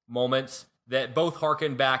strong moments that both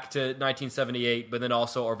harken back to 1978, but then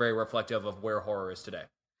also are very reflective of where horror is today.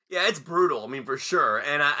 Yeah, it's brutal. I mean, for sure.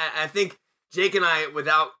 And I think Jake and I,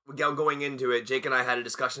 without going into it, Jake and I had a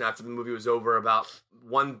discussion after the movie was over about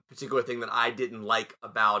one particular thing that I didn't like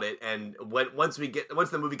about it. And once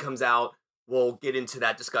the movie comes out, we'll get into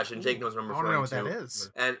that discussion. Jake knows what I'm referring to. I don't know what that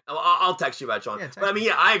is. And I'll text you about it, Sean. But I mean,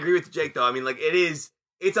 yeah, I agree with Jake, though. I mean, like, it's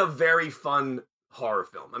a very fun horror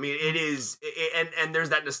film. I mean, it is, and there's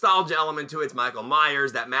that nostalgia element to it. It's Michael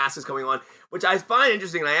Myers, that mask is going on, which I find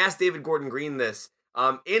interesting. And I asked David Gordon Green this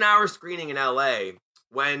in our screening in LA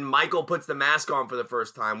when Michael puts the mask on for the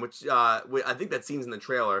first time, which I think that scene's in the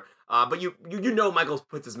trailer. But you know Michael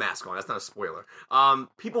puts his mask on. That's not a spoiler.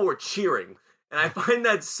 People were cheering, and I find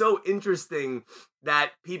that so interesting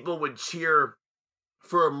that people would cheer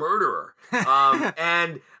for a murderer.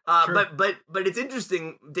 But it's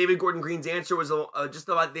interesting. David Gordon Green's answer was just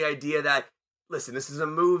about the idea that, listen, this is a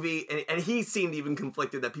movie, and he seemed even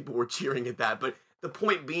conflicted that people were cheering at that. But the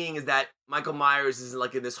point being is that Michael Myers is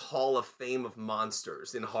like in this hall of fame of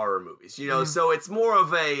monsters in horror movies, you know. So it's more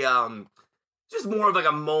of a just more of like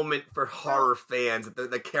a moment for horror fans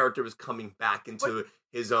that the character was coming back into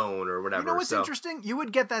his own or whatever. You know what's interesting? You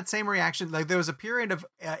would get that same reaction. Like there was a period of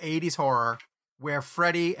 80s horror where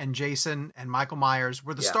Freddy and Jason and Michael Myers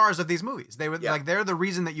were the stars of these movies. They were like, they're the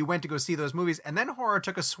reason that you went to go see those movies. And then horror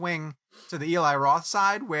took a swing to the Eli Roth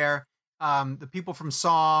side where the people from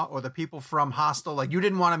Saw or the people from Hostel, like you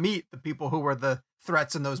didn't want to meet the people who were the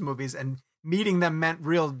threats in those movies, and meeting them meant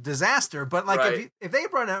real disaster. But like if they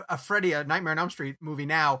brought a Freddy, a Nightmare on Elm Street movie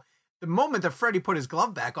now, the moment that Freddy put his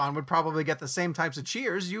glove back on would probably get the same types of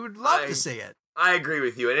cheers. You would love to see it. I agree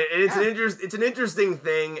with you, and it's an interesting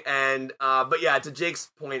thing. And but yeah, to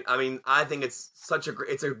Jake's point, I mean, I think it's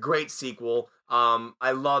it's a great sequel.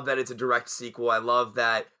 I love that it's a direct sequel. I love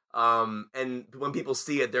that. And when people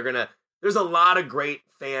see it, there's a lot of great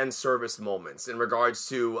fan service moments in regards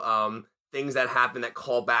to things that happen that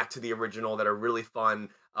call back to the original that are really fun.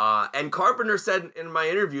 And Carpenter said in my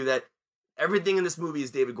interview that everything in this movie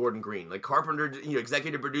is David Gordon Green. Like Carpenter,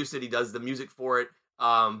 executive produced it. He does the music for it.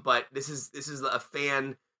 But this is a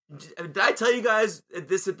fan. Did I tell you guys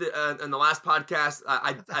this in the last podcast?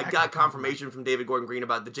 I got confirmation from David Gordon Green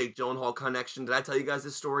about the Jake Gyllenhaal connection. Did I tell you guys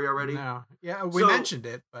this story already? No. Yeah, we mentioned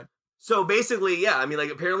it, but. So basically, yeah, I mean, like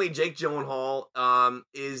apparently Jake Gyllenhaal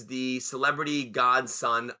is the celebrity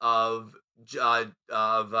godson of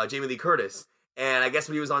Jamie Lee Curtis, and I guess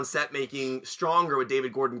when he was on set making Stronger with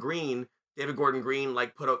David Gordon Green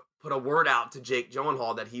like put a word out to Jake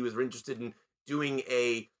Gyllenhaal that he was interested in doing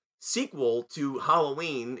a sequel to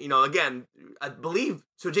Halloween. Again, I believe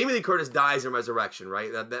so. Jamie Lee Curtis dies in Resurrection,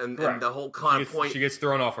 right? And the whole point she gets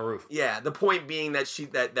thrown off a roof. Yeah, the point being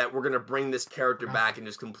that that we're gonna bring this character back and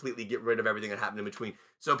just completely get rid of everything that happened in between.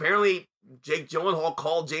 So apparently, Jake Gyllenhaal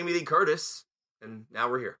called Jamie Lee Curtis, and now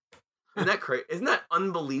we're here. Isn't that crazy? Isn't that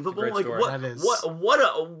unbelievable? Like story.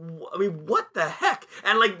 What the heck?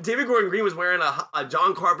 And like David Gordon Green was wearing a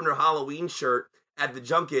John Carpenter Halloween shirt at the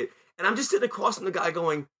junket, and I'm just sitting across from the guy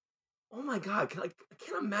going, "Oh my God, I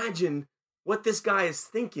can't imagine what this guy is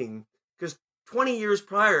thinking." Because 20 years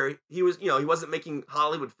prior, he was, he wasn't making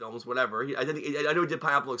Hollywood films, whatever. I know he did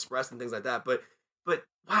Pineapple Express and things like that, but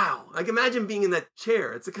wow, like imagine being in that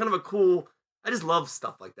chair. It's a kind of a cool. I just love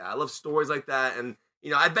stuff like that. I love stories like that, and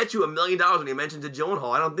I bet you $1 million when he mentioned to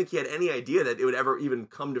Gyllenhaal, I don't think he had any idea that it would ever even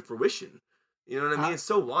come to fruition. You know what I mean? It's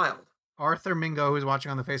so wild. Arthur Mingo, who's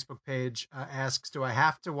watching on the Facebook page, asks, "Do I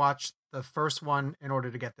have to watch the first one in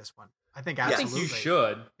order to get this one?" I think absolutely. I think you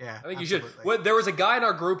should. Yeah, I think you should. Well, there was a guy in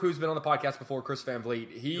our group who's been on the podcast before, Chris Van Vliet.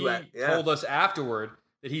 He told us afterward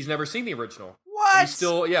that he's never seen the original. What?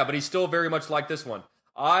 But he's still very much like this one.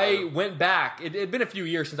 I went back. It had been a few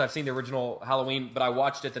years since I've seen the original Halloween, but I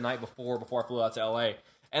watched it the night before I flew out to LA.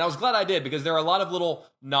 And I was glad I did because there are a lot of little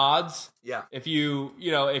nods. Yeah. If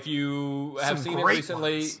you have seen it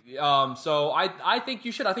recently. Ones. So I think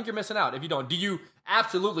you should. I think you're missing out if you don't. Do you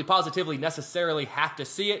absolutely positively necessarily have to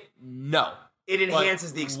see it? No. It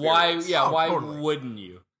enhances the experience. Why totally. wouldn't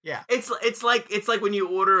you? Yeah. It's like when you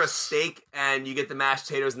order a steak and you get the mashed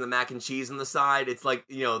potatoes and the mac and cheese on the side. It's like,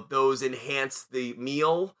 those enhance the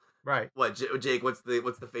meal. Right. What, Jake? What's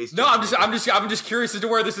the face? No, I'm just curious as to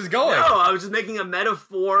where this is going. No, I was just making a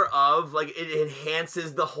metaphor of like it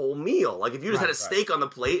enhances the whole meal. Like if you just had a steak on the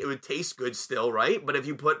plate, it would taste good still, right? But if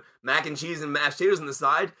you put mac and cheese and mashed potatoes on the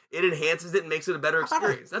side, it enhances it and makes it a better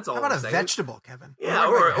experience. That's all. How about I'm a saying. Vegetable, Kevin? Yeah,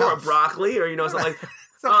 or a broccoli, or something like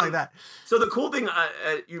something like that. So the cool thing,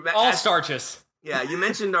 all starches. Yeah, you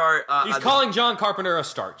mentioned our. He's calling John Carpenter a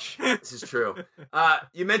starch. This is true.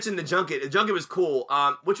 You mentioned the junket. The junket was cool.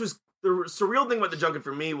 Which was the surreal thing about the junket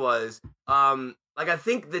for me was, like I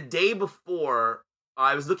think the day before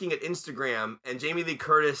I was looking at Instagram and Jamie Lee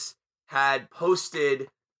Curtis had posted.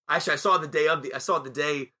 Actually, I saw it the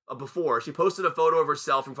day before. She posted a photo of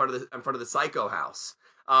herself in front of the Psycho house,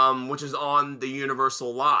 which is on the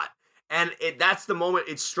Universal lot. And that's the moment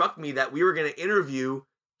it struck me that we were going to interview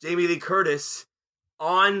Jamie Lee Curtis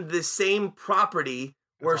on the same property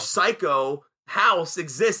where Psycho house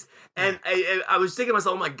exists. And I was thinking to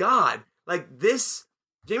myself, oh my God, like this,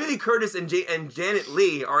 Jamie Lee Curtis and Janet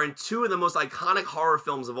Leigh are in two of the most iconic horror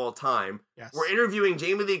films of all time. Yes. We're We're interviewing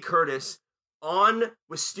Jamie Lee Curtis on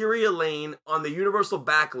Wisteria Lane on the Universal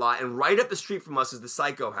backlot, and right up the street from us is the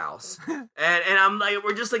Psycho house. and I'm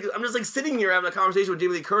just sitting here having a conversation with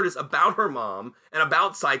Jamie Lee Curtis about her mom and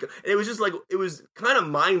about Psycho. And it was just like, it was kind of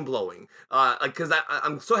mind blowing. Cause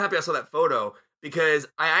I'm so happy I saw that photo because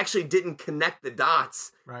I actually didn't connect the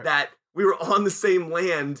dots that we were on the same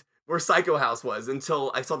land where Psycho House was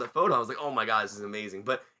until I saw that photo. I was like, oh my God, this is amazing.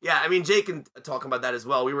 But yeah, I mean, Jake can talk about that as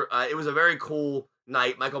well. We were, it was a very cool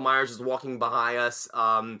night. Michael Myers was walking by us.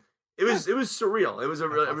 It was surreal. It was a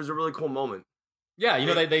really cool moment. Yeah, you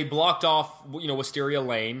know, they blocked off, you know, Wisteria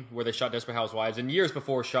Lane, where they shot Desperate Housewives, and years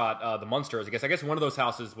before shot the Munsters. I guess one of those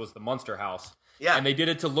houses was the Munster house. Yeah. And they did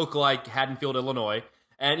it to look like Haddonfield, Illinois.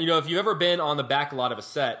 And, you know, if you've ever been on the back lot of a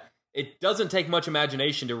set, it doesn't take much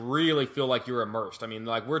imagination to really feel like you're immersed. I mean,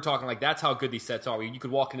 like, we're talking like that's how good these sets are. You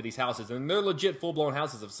could walk into these houses, and they're legit full-blown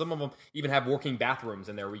houses. Some of them even have working bathrooms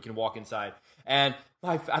in there where you can walk inside. And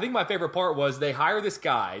I think my favorite part was they hire this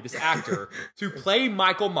guy, this actor, to play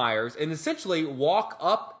Michael Myers and essentially walk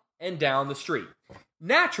up and down the street.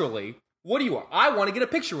 Naturally, what do you want? I want to get a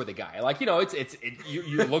picture with the guy. Like, you know,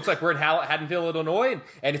 it looks like we're in Haddonfield, Illinois,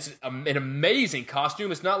 and it's an amazing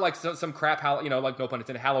costume. It's not like some crap, you know, like no pun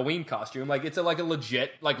intended, Halloween costume. Like, it's like a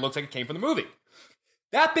legit, like, looks like it came from the movie.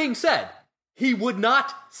 That being said, he would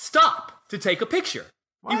not stop to take a picture.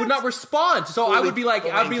 What? He would not respond. So I would be like,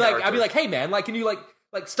 hey man, like, can you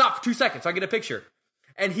like stop for 2 seconds so I get a picture?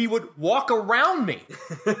 And he would walk around me.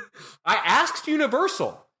 I asked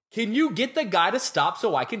Universal, can you get the guy to stop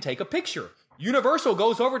so I can take a picture? Universal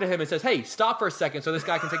goes over to him and says, hey, stop for a second so this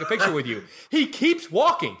guy can take a picture with you. He keeps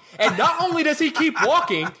walking. And not only does he keep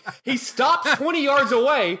walking, he stops 20 yards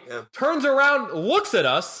away, turns around, looks at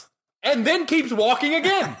us, and then keeps walking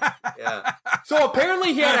again. Yeah. So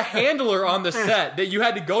apparently he had a handler on the set that you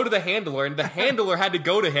had to go to the handler, and the handler had to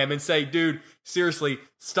go to him and say, dude, seriously,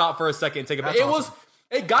 stop for a second and take a picture.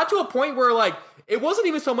 It got to a point where, like, it wasn't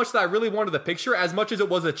even so much that I really wanted the picture as much as it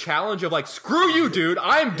was a challenge of, like, screw you, dude.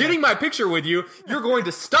 I'm getting my picture with you. You're going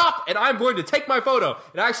to stop, and I'm going to take my photo.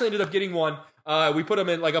 And I actually ended up getting one. We put him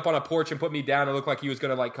in, like, up on a porch and put me down. It looked like he was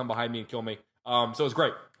going to, like, come behind me and kill me. So it was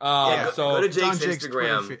great. Go to Jake's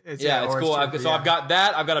Instagram. It's cool. I've got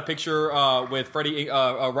that. I've got a picture with Freddie,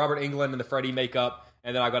 Robert Englund and the Freddie makeup,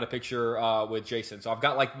 and then I've got a picture with Jason. So I've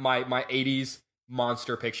got like my 80s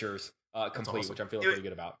monster pictures complete, awesome. Which I'm feeling pretty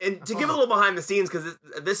good about. And to give a little behind the scenes, because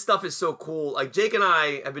this stuff is so cool. Like Jake and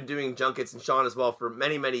I have been doing junkets, and Sean as well, for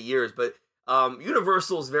many, many years. But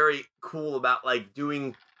Universal is very cool about like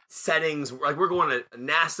doing settings. Like we're going to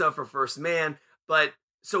NASA for First Man, but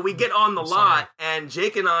so we get on the lot, and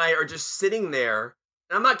Jake and I are just sitting there.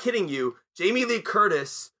 And I'm not kidding you. Jamie Lee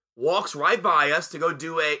Curtis walks right by us to go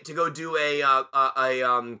do a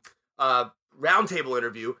roundtable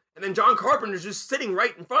interview, and then John Carpenter's just sitting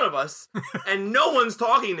right in front of us, and no one's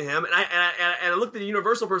talking to him. And I looked at the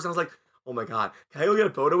Universal person. I was like, oh my God, can I go get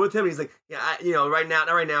a photo with him? And he's like, yeah, not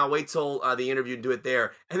right now. Wait till the interview and do it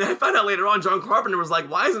there. And then I found out later on, John Carpenter was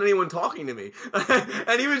like, why isn't anyone talking to me?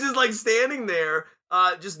 And he was just like standing there.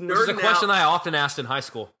 Just nerding out. Which is a question I often asked in high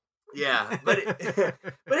school. Yeah, but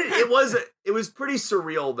it was pretty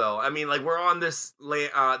surreal though. I mean, like we're on this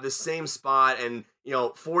same spot, and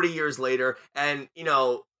 40 years later, and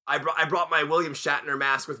I brought my William Shatner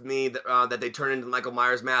mask with me that they turned into the Michael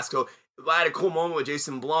Myers mask. So I had a cool moment with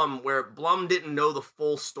Jason Blum where Blum didn't know the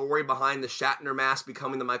full story behind the Shatner mask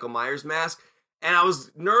becoming the Michael Myers mask, and I was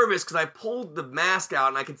nervous because I pulled the mask out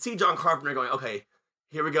and I could see John Carpenter going, okay,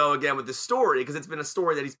 here we go again with this story, because it's been a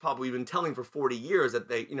story that he's probably been telling for 40 years, that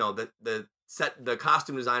they, the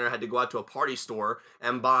costume designer had to go out to a party store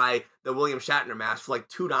and buy the William Shatner mask for like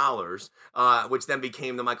 $2, which then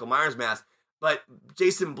became the Michael Myers mask. But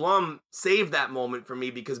Jason Blum saved that moment for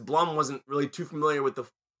me because Blum wasn't really too familiar with the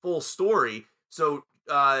full story. So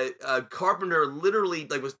Carpenter literally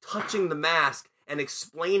was touching the mask and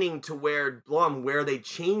explaining to Blum where they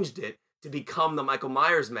changed it to become the Michael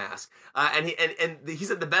Myers mask. And he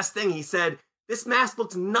said the best thing, he said, this mask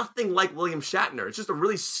looks nothing like William Shatner. It's just a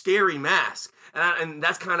really scary mask. And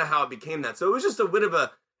that's kind of how it became that. So it was just a bit of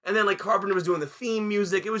a, and then Carpenter was doing the theme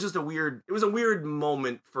music. It was just a weird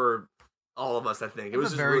moment for all of us, I think. It was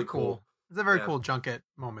just very really cool. It's a very cool junket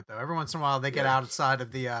moment, though. Every once in a while, they get outside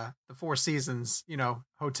of the Four Seasons,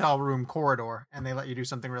 hotel room corridor, and they let you do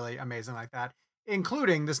something really amazing like that,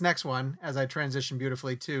 including this next one, as I transition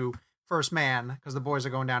beautifully to First Man, because the boys are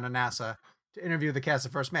going down to NASA to interview the cast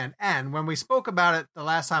of First Man. And when we spoke about it the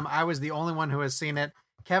last time, I was the only one who has seen it.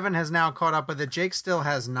 Kevin has now caught up with it. Jake still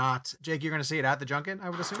has not. Jake, you're going to see it at the junket, I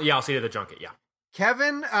would assume? Yeah, I'll see it at the junket, yeah.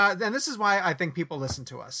 Kevin, and this is why I think people listen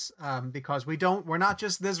to us, because we're not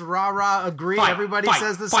just this rah-rah agree, everybody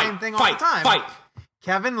says the same thing all the time.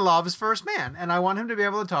 Kevin loves First Man, and I want him to be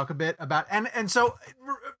able to talk a bit about, and so,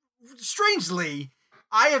 strangely,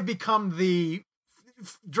 I have become the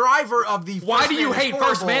driver of the Why do you hate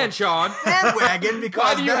First Man, Sean? Bandwagon, because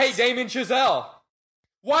why do you hate Damien Chazelle?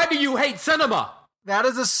 Why do you hate cinema? That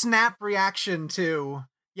is a snap reaction to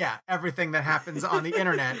everything that happens on the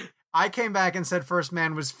internet. I came back and said First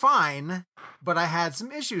Man was fine, but I had some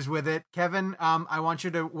issues with it. Kevin, I want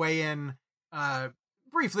you to weigh in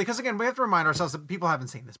briefly, because again, we have to remind ourselves that people haven't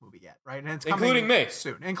seen this movie yet, right? And it's including me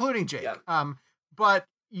soon, including Jake. Yeah. But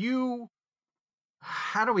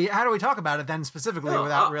how do we talk about it then specifically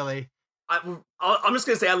without really? I'm just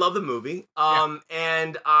gonna say I love the movie.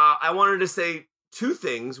 And I wanted to say two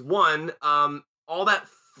things. One, all that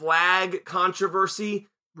flag controversy.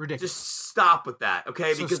 Ridiculous. Just stop with that,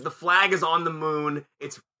 okay? Because the flag is on the moon.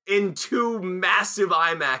 It's in 2 massive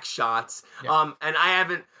IMAX shots. Yeah. And I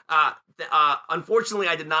haven't. Unfortunately,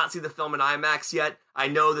 I did not see the film in IMAX yet. I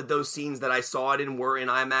know that those scenes that I saw it in were in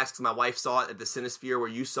IMAX because my wife saw it at the Cinesphere where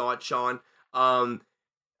you saw it, Sean.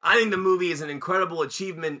 I think the movie is an incredible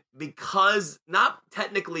achievement because, not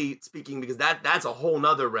technically speaking, because that's a whole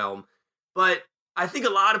nother realm, but I think a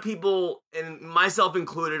lot of people, and myself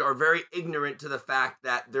included, are very ignorant to the fact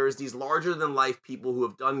that there's these larger-than-life people who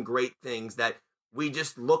have done great things that we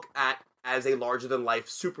just look at as a larger-than-life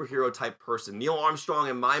superhero-type person. Neil Armstrong,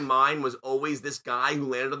 in my mind, was always this guy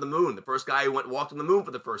who landed on the moon, the first guy who walked on the moon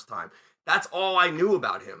for the first time. That's all I knew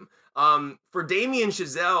about him. For Damien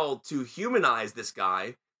Chazelle to humanize this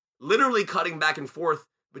guy, literally cutting back and forth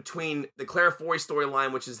between the Claire Foy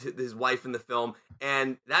storyline, which is his wife in the film,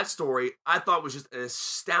 and that story, I thought was just an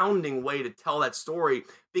astounding way to tell that story,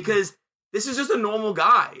 because this is just a normal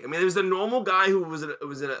guy. I mean, there's a normal guy who was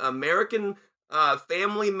an American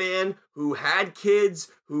family man who had kids,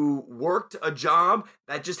 who worked a job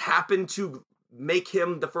that just happened to make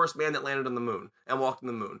him the first man that landed on the moon and walked on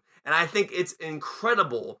the moon. And I think it's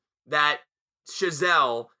incredible that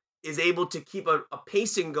Chazelle is able to keep a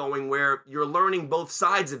pacing going where you're learning both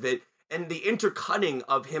sides of it, and the intercutting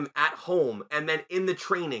of him at home and then in the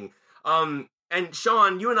training. And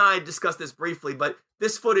Sean, you and I discussed this briefly, but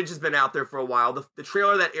this footage has been out there for a while. The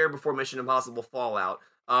trailer that aired before Mission Impossible Fallout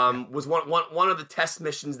was one of the test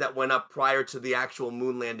missions that went up prior to the actual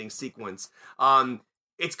moon landing sequence.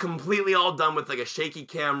 It's completely all done with like a shaky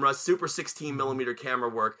camera, super 16 millimeter camera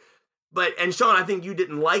work. And Sean, I think you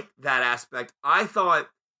didn't like that aspect. I thought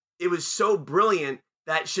it was so brilliant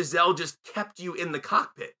that Chazelle just kept you in the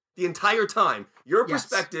cockpit the entire time. Your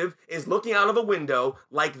perspective is looking out of a window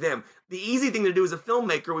like them. The easy thing to do as a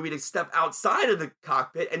filmmaker would be to step outside of the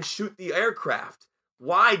cockpit and shoot the aircraft.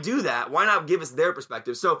 Why do that? Why not give us their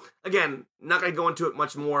perspective? So, again, not going to go into it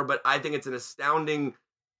much more, but I think it's an astounding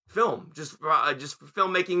film. Just for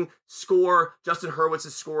filmmaking, score. Justin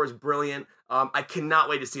Hurwitz's score is brilliant. I cannot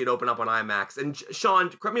wait to see it open up on IMAX. And Sean,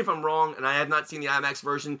 correct me if I'm wrong, and I have not seen the IMAX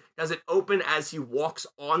version. Does it open as he walks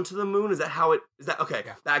onto the moon? Is that how it is? That okay?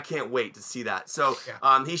 Yeah. I can't wait to see that. So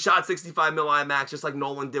he shot 65 mil IMAX, just like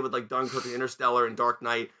Nolan did with like Dunkirk and Interstellar and Dark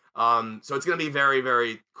Knight. So it's going to be very,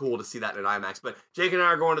 very cool to see that in IMAX. But Jake and I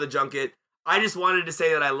are going to the junket. I just wanted to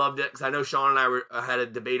say that I loved it because I know Sean and I had a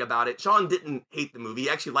debate about it. Sean didn't hate the movie. He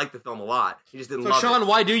actually liked the film a lot. He just didn't love it. So Sean,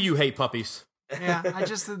 why do you hate puppies? Yeah,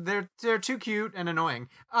 they're too cute and annoying.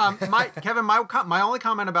 Kevin, my only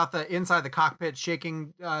comment about the inside the cockpit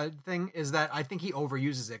shaking thing is that I think he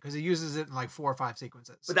overuses it because he uses it in like 4 or 5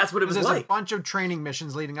 sequences. But that's what it was like. There's a bunch of training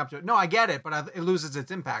missions leading up to it. No, I get it, but it loses its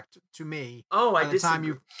impact to me. Oh, I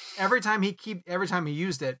disagree. Every time he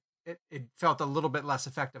used it, it felt a little bit less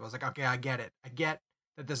effective. I was like, okay, I get it. I get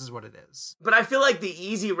that this is what it is. But I feel like the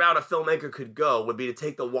easy route a filmmaker could go would be to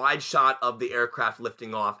take the wide shot of the aircraft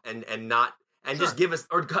lifting off and just give us,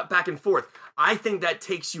 or cut back and forth. I think that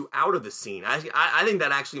takes you out of the scene. I think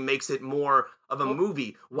that actually makes it more of a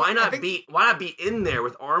movie. Why not be in there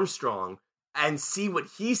with Armstrong and see what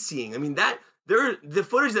he's seeing? I mean, the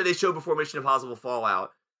footage that they showed before Mission Impossible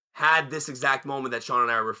Fallout had this exact moment that Sean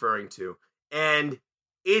and I are referring to. And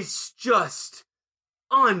it's just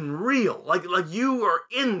unreal. Like you are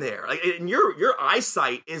in there. Like, and your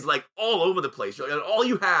eyesight is like all over the place. All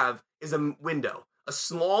you have is a window. A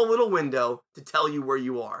small little window to tell you where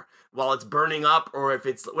you are while it's burning up or if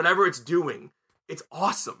it's whatever it's doing. It's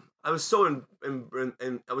awesome. I was so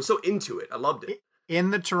I was so into it. I loved it.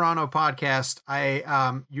 In the Toronto podcast,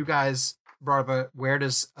 you guys brought up where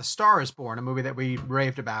does A Star Is Born, a movie that we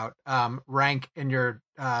raved about, rank in your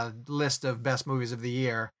list of best movies of the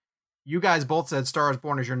year. You guys both said Star Is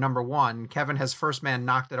Born is your number 1. Kevin has First Man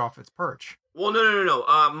knocked it off its perch. Well, no.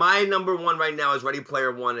 My number 1 right now is Ready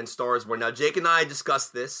Player One and Star Is Born. Now, Jake and I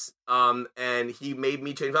discussed this, and he made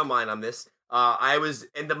me change my mind on this. I was,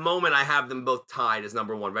 in the moment, I have them both tied as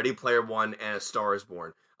number 1, Ready Player One and A Star Is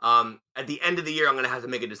Born. At the end of the year, I'm going to have to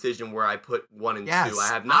make a decision where I put 1 and 2. I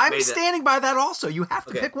have not. I'm standing by that also. You have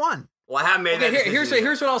to pick one. Well, I have made that decision.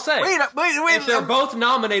 Here's what I'll say. Wait. If they're both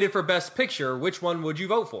nominated for Best Picture, which one would you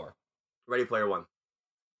vote for? Ready Player One.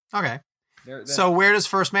 Okay. They're- So where does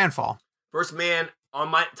First Man fall? First Man on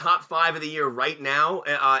my top 5 of the year right now.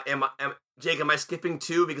 Jake, am I skipping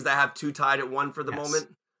 2 because I have 2 tied at 1 for the Yes.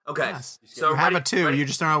 moment? Okay. Yes. So You have Ready- a 2. Ready- You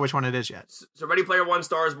just don't know which one it is yet. So Ready Player One,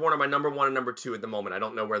 Star is Born are my number 1 and number 2 at the moment. I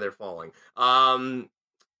don't know where they're falling. I'd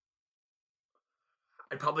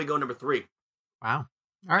probably go number 3. Wow.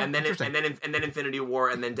 All right. and then interesting. and then Infinity War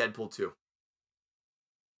and then Deadpool 2.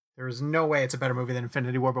 There is no way it's a better movie than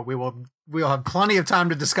Infinity War, but we'll have plenty of time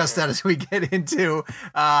to discuss that as we get into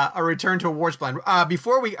a return to Awards Blind.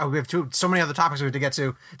 Before we have so many other topics we have to get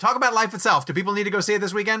to. Talk about Life Itself. Do people need to go see it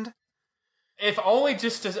this weekend? If only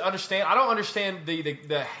just to understand, I don't understand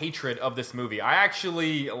the hatred of this movie.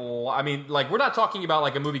 I mean, like, we're not talking about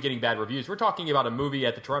like a movie getting bad reviews. We're talking about a movie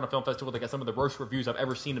at the Toronto Film Festival that got some of the worst reviews I've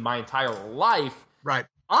ever seen in my entire life. Right.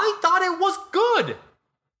 I thought it was good.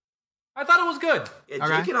 I thought it was good. Yeah,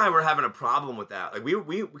 Okay. Jake and I were having a problem with that. Like we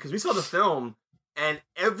because we saw the film and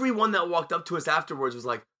everyone that walked up to us afterwards was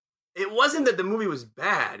like, it wasn't that the movie was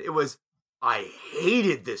bad. It was I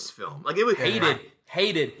hated this film. Like it was Hated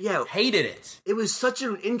it. It was such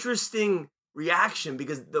an interesting reaction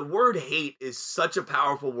because the word hate is such a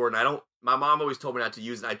powerful word. And my mom always told me not to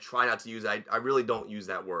use it. I try not to use it. I really don't use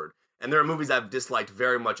that word. And there are movies I've disliked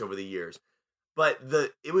very much over the years. But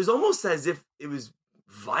it was almost as if it was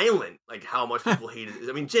violent, like how much people hated it.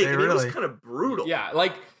 I mean, Jake, it was kind of brutal. Yeah,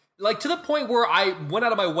 like to the point where I went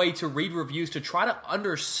out of my way to read reviews to try to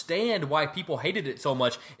understand why people hated it so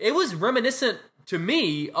much. It was reminiscent to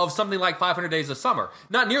me of something like 500 Days of Summer.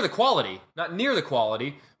 Not near the quality,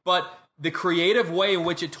 but the creative way in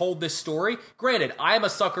which it told this story. Granted, I am a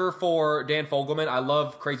sucker for Dan Fogelman. I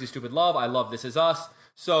love Crazy Stupid Love. I love This Is Us.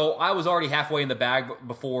 So I was already halfway in the bag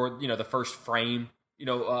before, the first frame,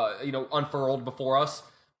 unfurled before us.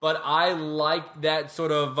 But I like that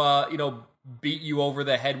sort of, beat you over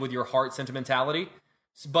the head with your heart sentimentality.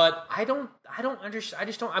 But I don't understand. I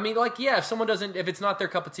just don't. I mean, like, yeah, if it's not their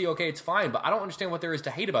cup of tea, okay, it's fine. But I don't understand what there is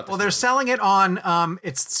to hate about this. Well, they're selling it on.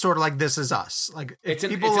 It's sort of like This Is Us. Like if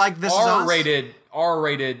people like This Is Us.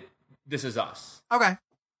 R-rated. This Is Us. Okay.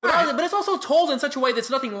 But it's also told in such a way that's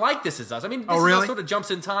nothing like This Is Us. I mean, This Is really? Us sort of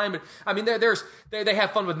jumps in time. I mean, they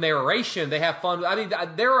have fun with narration. They have fun. I mean,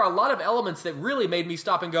 there are a lot of elements that really made me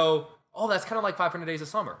stop and go, oh, that's kind of like 500 Days of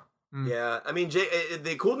Summer. Yeah, I mean,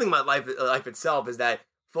 the cool thing about Life Itself is that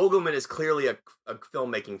Fogelman is clearly a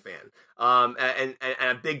filmmaking fan, and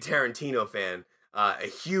a big Tarantino fan, a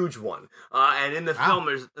huge one. And in the film,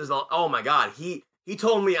 there's oh my god, he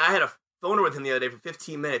told me, I had a phoner with him the other day for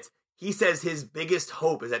 15 minutes. He says his biggest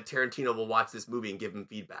hope is that Tarantino will watch this movie and give him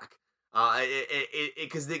feedback.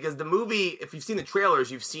 Because the movie, if you've seen the trailers,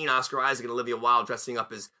 you've seen Oscar Isaac and Olivia Wilde dressing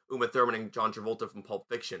up as Uma Thurman and John Travolta from Pulp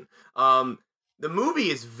Fiction. The movie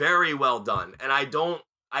is very well done, and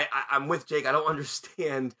I'm with Jake. I don't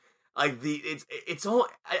understand like it's all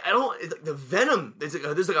I don't it's like the venom. There's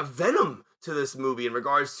like a venom to this movie in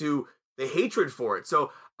regards to the hatred for it.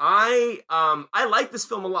 So I like this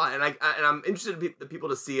film a lot, and I'm interested in the people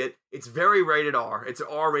to see it. It's very rated R. It's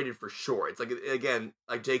R-rated for sure. It's like, again,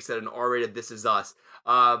 like Jake said, an R-rated This Is Us.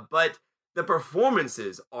 But the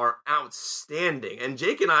performances are outstanding. And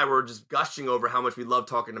Jake and I were just gushing over how much we love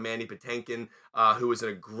talking to Mandy Patinkin, who was in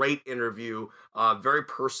a great interview. Very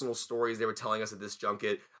personal stories they were telling us at this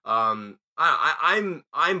junket. I'm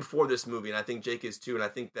for this movie, and I think Jake is too. And I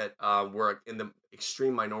think that we're in the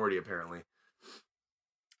extreme minority, apparently.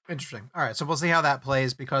 Interesting. All right, so we'll see how that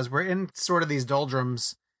plays because we're in sort of these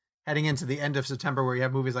doldrums heading into the end of September where you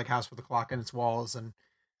have movies like House with a Clock in Its Walls and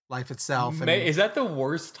Life Itself. And is that the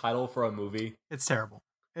worst title for a movie? It's terrible.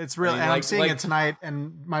 It's really. I mean, I'm seeing it tonight,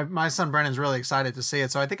 and my son Brennan's really excited to see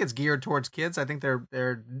it. So I think it's geared towards kids. I think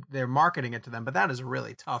they're marketing it to them, but that is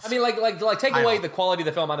really tough. I mean, like take away the quality of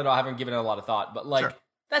the film. I don't know. I haven't given it a lot of thought, but like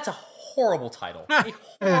that's a horrible title. A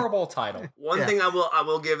horrible title. One thing I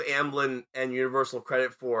will give Amblin and Universal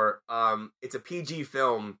credit for. It's a PG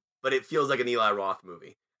film, but it feels like an Eli Roth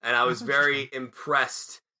movie, and I was very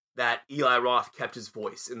impressed that Eli Roth kept his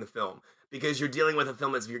voice in the film, because you're dealing with a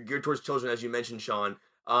film that's geared towards children, as you mentioned, Sean.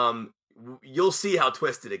 You'll see how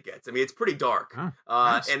twisted it gets. I mean, it's pretty dark.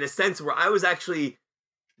 Nice. In a sense where I was actually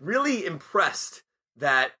really impressed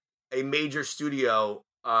that a major studio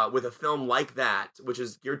with a film like that, which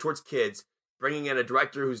is geared towards kids, bringing in a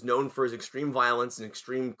director who's known for his extreme violence and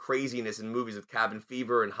extreme craziness in movies with Cabin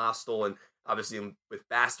Fever and Hostel, and obviously with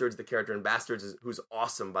Bastards, the character in Bastards who's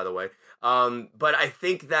awesome, by the way. But I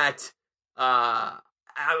think that I'm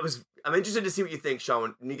interested to see what you think,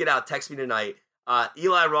 Sean. When you get out, text me tonight.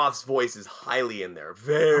 Eli Roth's voice is highly in there,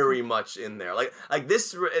 very much in there. Like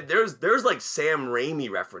this, there's like Sam Raimi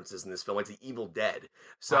references in this film, like the Evil Dead.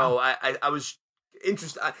 So I was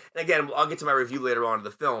interesting. And again, I'll get to my review later on of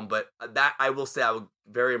the film, but that I will say I was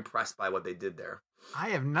very impressed by what they did there.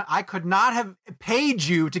 I could not have paid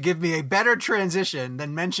you to give me a better transition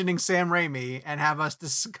than mentioning Sam Raimi and have us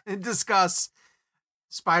discuss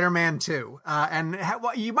Spider-Man 2.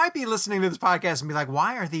 You might be listening to this podcast and be like,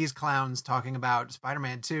 why are these clowns talking about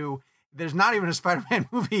Spider-Man 2? There's not even a Spider-Man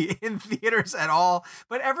movie in theaters at all.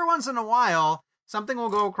 But every once in a while, something will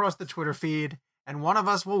go across the Twitter feed and one of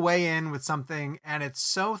us will weigh in with something and it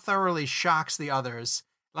so thoroughly shocks the others.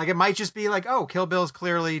 Like it might just be like, oh, Kill Bill's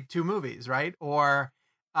clearly 2 movies, right? Or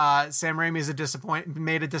Sam Raimi's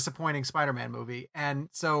made a disappointing Spider-Man movie. And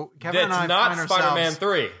so Kevin and I not Spider-Man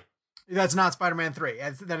 3. That's not Spider-Man 3.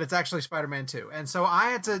 That it's actually Spider-Man 2. And so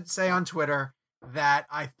I had to say on Twitter that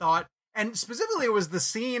I thought, and specifically it was the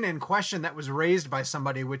scene in question that was raised by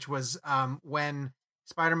somebody, which was when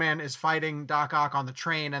Spider-Man is fighting Doc Ock on the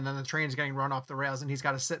train and then the train's getting run off the rails and he's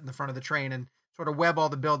got to sit in the front of the train and sort of web all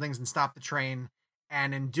the buildings and stop the train.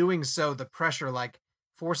 And in doing so, the pressure like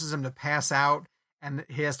forces him to pass out and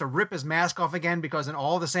he has to rip his mask off again because in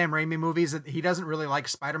all the Sam Raimi movies, he doesn't really like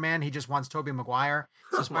Spider-Man. He just wants Tobey Maguire.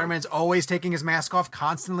 So Spider-Man's always taking his mask off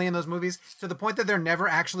constantly in those movies to the point that they're never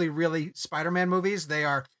actually really Spider-Man movies. They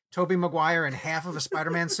are Tobey Maguire in half of a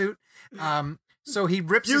Spider-Man suit. So he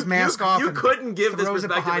rips his mask off. You couldn't give this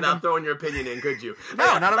perspective without throwing your opinion in, could you?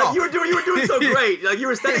 No, not at all. You were doing so great. Like you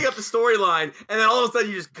were setting up the storyline, and then all of a sudden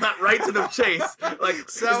you just cut right to the chase. Like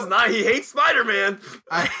so, this is not. He hates Spider-Man.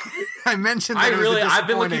 I mentioned. That I've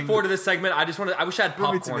been looking forward to this segment. I wish I had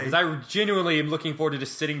popcorn because I genuinely am looking forward to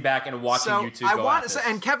just sitting back and watching you two go at this.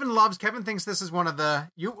 And Kevin thinks this is one of the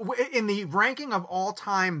in the ranking of all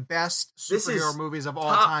time best superhero movies of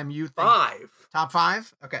all time. You think 5. Top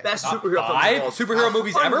 5? Okay. Best superhero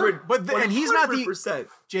movies ever? And he's not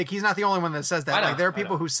Jake, he's not the only one that says that. Like there are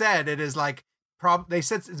people who said it is like they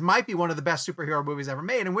said it might be one of the best superhero movies ever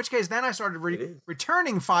made, in which case then I started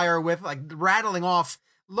returning fire with like rattling off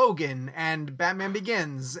Logan and Batman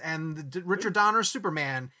Begins and Richard Donner's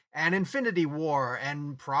Superman and Infinity War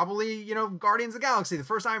and probably, Guardians of the Galaxy, the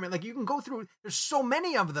first Iron Man. Like you can go through, there's so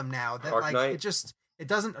many of them now that Dark Knight. it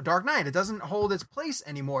doesn't Dark Knight. It doesn't hold its place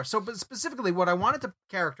anymore. So, but specifically what I wanted to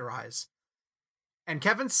characterize, and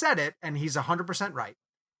Kevin said it, and he's 100% right.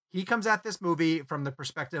 He comes at this movie from the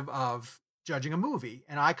perspective of judging a movie,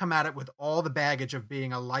 and I come at it with all the baggage of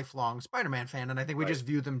being a lifelong Spider-Man fan, and I think we just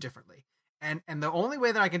view them differently. And the only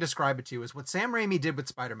way that I can describe it to you is what Sam Raimi did with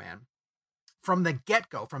Spider-Man from the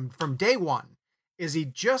get-go, from day one, is he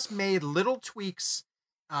just made little tweaks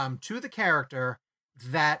to the character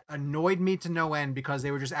that annoyed me to no end because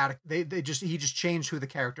they were just he just changed who the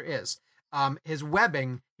character is. His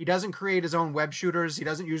webbing, he doesn't create his own web shooters. He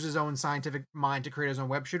doesn't use his own scientific mind to create his own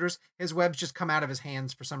web shooters. His webs just come out of his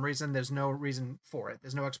hands for some reason. There's no reason for it.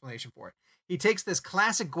 There's no explanation for it. He takes this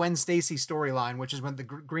classic Gwen Stacy storyline, which is when the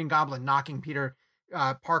Green Goblin knocking Peter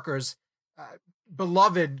Parker's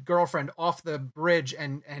beloved girlfriend off the bridge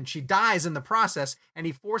and she dies in the process, and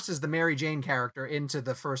he forces the Mary Jane character into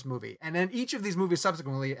the first movie. And then each of these movies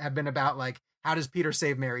subsequently have been about like, how does Peter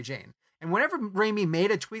save Mary Jane? And whenever Raimi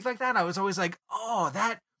made a tweet like that, I was always like, oh,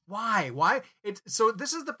 why? So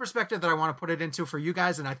this is the perspective that I want to put it into for you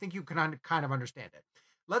guys, and I think you can kind of understand it.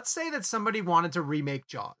 Let's say that somebody wanted to remake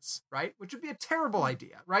Jaws, right? Which would be a terrible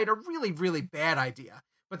idea, right? A really, really bad idea.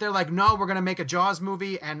 But they're like, no, we're going to make a Jaws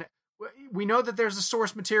movie, and we know that there's a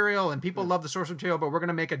source material, and people love the source material, but we're going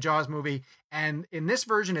to make a Jaws movie. And in this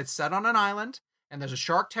version, it's set on an island, and there's a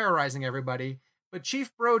shark terrorizing everybody. But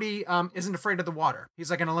Chief Brody isn't afraid of the water.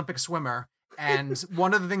 He's like an Olympic swimmer. And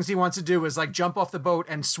one of the things he wants to do is like jump off the boat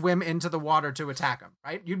and swim into the water to attack him,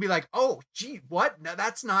 right? You'd be like, oh, gee, what? No,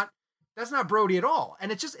 that's not Brody at all.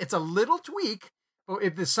 And it's a little tweak. But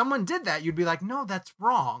if someone did that, you'd be like, no, that's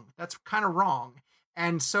wrong. That's kind of wrong.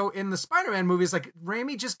 And so in the Spider-Man movies, like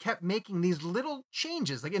Raimi just kept making these little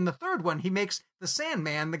changes. Like in the third one, he makes the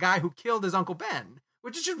Sandman the guy who killed his Uncle Ben,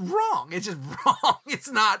 which is just wrong. It's just wrong.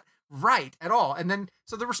 It's not right at all. And then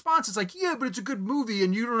so the response is like, yeah, but it's a good movie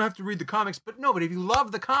and you don't have to read the comics. But no, but if you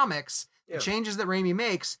love the comics, the changes that Raimi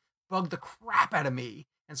makes bug the crap out of me.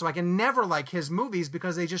 And so I can never like his movies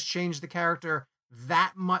because they just change the character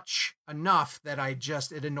that much enough that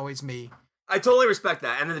it annoys me. I totally respect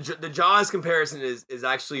that. And the Jaws comparison is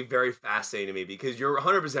actually very fascinating to me because you're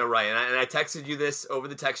 100% right. And I texted you this over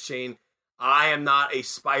the text chain. I am not a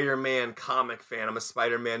Spider-Man comic fan. I'm a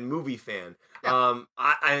Spider-Man movie fan. Yeah.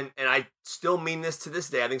 I still mean this to this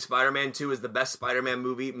day. I think Spider-Man 2 is the best Spider-Man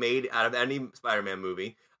movie made out of any Spider-Man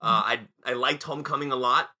movie. I liked Homecoming a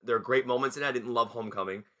lot. There are great moments in it. I didn't love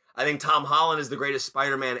Homecoming. I think Tom Holland is the greatest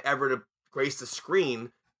Spider-Man ever to grace the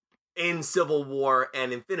screen. in Civil War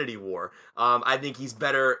and Infinity War. I think he's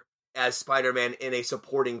better as Spider-Man in a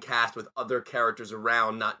supporting cast with other characters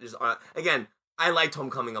around, not just again, I liked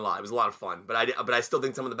Homecoming a lot. It was a lot of fun, but I still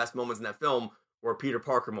think some of the best moments in that film were Peter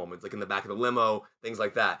Parker moments, like in the back of the limo, things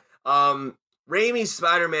like that. Raimi's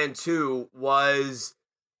Spider-Man 2 was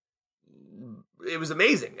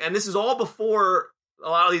amazing. And this is all before a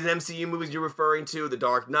lot of these MCU movies you're referring to, The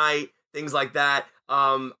Dark Knight, things like that.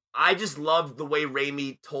 I just loved the way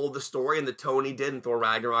Raimi told the story and the tone he did in Thor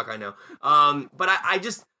Ragnarok, I know. But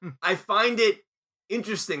I find it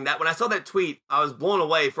interesting that when I saw that tweet, I was blown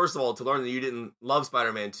away, first of all, to learn that you didn't love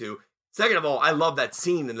Spider-Man 2. Second of all, I love that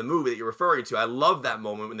scene in the movie that you're referring to. I love that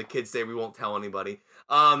moment when the kids say, we won't tell anybody.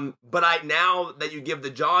 But now that you give the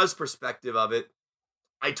Jaws perspective of it,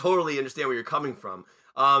 I totally understand where you're coming from.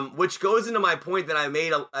 Which goes into my point that I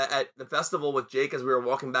made at the festival with Jake as we were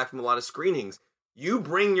walking back from a lot of screenings. You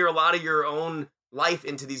bring a lot of your own life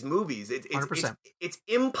into these movies. It's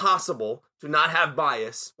impossible to not have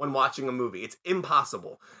bias when watching a movie. It's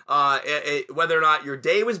impossible. Whether or not your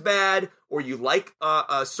day was bad or you like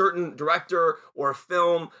a certain director or a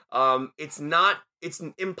film, it's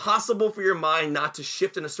impossible for your mind not to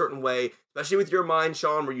shift in a certain way, especially with your mind,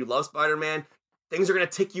 Sean, where you love Spider-Man. Things are going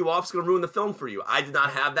to tick you off. It's going to ruin the film for you. I did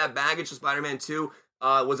not have that baggage. So Spider-Man 2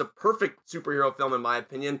 was a perfect superhero film, in my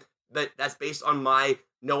opinion. But that's based on my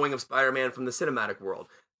knowing of Spider-Man from the cinematic world.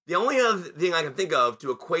 The only other thing I can think of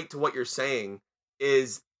to equate to what you're saying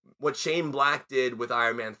is what Shane Black did with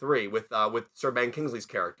Iron Man 3, with Sir Ben Kingsley's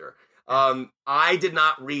character. I did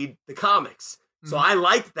not read the comics, so I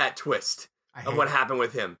liked that twist of what happened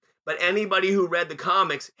with him. But anybody who read the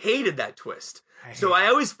comics hated that twist. So I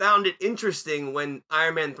always found it interesting when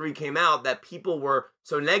Iron Man 3 came out that people were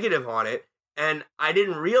so negative on it. And I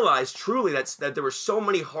didn't realize truly that there were so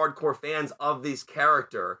many hardcore fans of this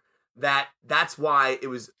character that's why it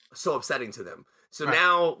was so upsetting to them. So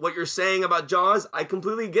now what you're saying about Jaws, I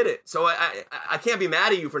completely get it. So I can't be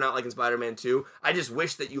mad at you for not liking Spider-Man 2. I just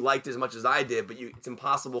wish that you liked it as much as I did, but it's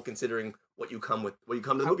impossible considering what you come to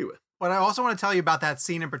the movie with. But I also want to tell you about that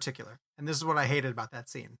scene in particular. And this is what I hated about that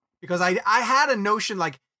scene. Because I had a notion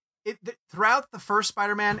throughout the first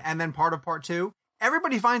Spider-Man and then part of part 2,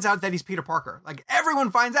 everybody finds out that he's Peter Parker. Like,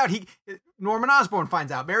 everyone finds out. Norman Osborn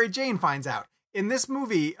finds out. Mary Jane finds out. In this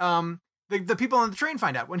movie, the people on the train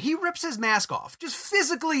find out. When he rips his mask off, just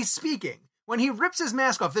physically speaking, when he rips his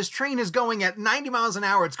mask off, this train is going at 90 miles an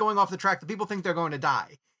hour. It's going off the track. The people think they're going to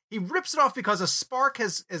die. He rips it off because a spark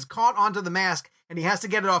has caught onto the mask, and he has to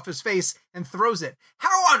get it off his face and throws it. How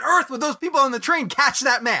on earth would those people on the train catch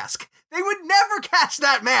that mask? They would never catch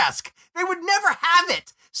that mask. They would never have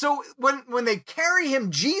it. So when they carry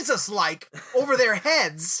him Jesus-like over their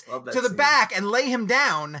heads to the back and lay him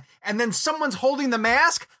down, and then someone's holding the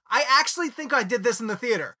mask, I actually think I did this in the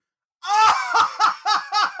theater.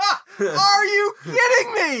 Are you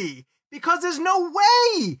kidding me? Because there's no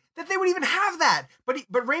way that they would even have that. But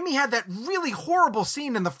Raimi had that really horrible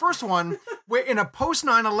scene in the first one, where in a post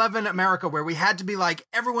 9/11 America, where we had to be like,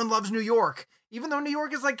 everyone loves New York. Even though New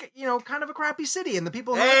York is like, kind of a crappy city, and the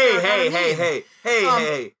people Hey,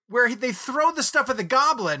 where they throw the stuff at the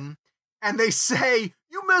Goblin, and they say,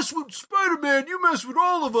 "You mess with Spider-Man, you mess with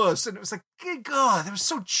all of us," and it was like, good God, that was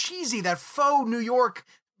so cheesy, that faux New York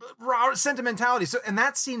sentimentality. So, and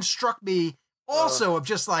that scene struck me also of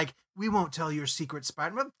just like, we won't tell your secret,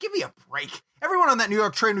 Spider-Man. Give me a break. Everyone on that New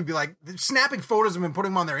York train would be like snapping photos of him and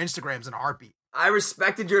putting them on their Instagrams in a heartbeat. I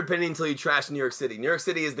respected your opinion until you trashed New York City. New York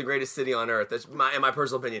City is the greatest city on earth. That's in my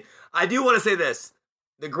personal opinion. I do want to say this.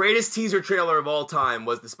 The greatest teaser trailer of all time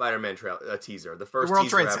was the Spider-Man teaser. The first World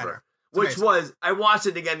teaser Trade ever. Center. Which was, I watched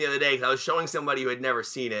it again the other day because I was showing somebody who had never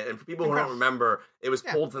seen it. And for people who don't remember, it was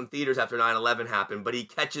pulled from theaters after 9/11 happened. But he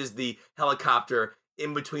catches the helicopter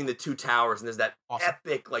in between the two towers, and there's that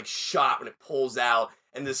epic shot when it pulls out,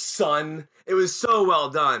 and the sun. It was so well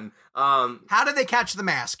done. How did they catch the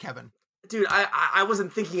mask, Kevin? Dude, I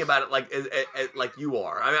wasn't thinking about it like you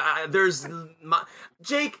are. There's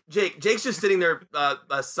Jake's just sitting there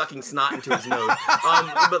sucking snot into his nose.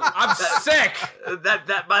 But I'm sick.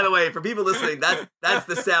 That by the way, for people listening, that's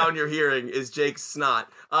the sound you're hearing is Jake's snot.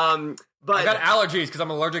 But I got allergies because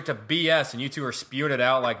I'm allergic to BS, and you two are spewing it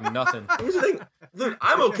out like nothing. Here's the thing, dude.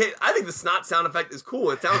 I'm okay. I think the snot sound effect is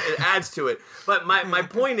cool. It adds to it. But my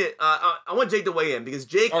point is, I want Jake to weigh in because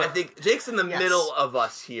Jake, I think Jake's in the middle of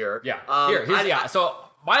us here. Yeah. So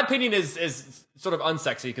my opinion is sort of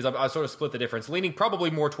unsexy because I sort of split the difference, leaning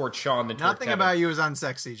probably more towards Sean than towards Nothing Kevin. about you is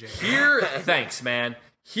unsexy, Jake. Thanks, man.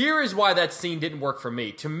 Here is why that scene didn't work for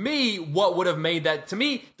me. To me, what would have made that,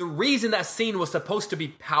 the reason that scene was supposed to be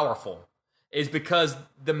powerful is because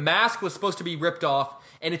the mask was supposed to be ripped off,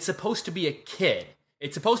 and it's supposed to be a kid.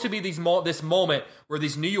 It's supposed to be this moment where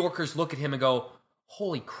these New Yorkers look at him and go,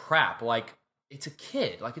 holy crap, like, it's a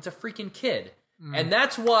kid. Like, it's a freaking kid. And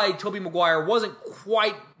that's why Tobey Maguire wasn't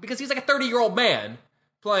quite, because he's like a 30-year-old man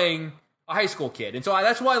playing a high school kid. And so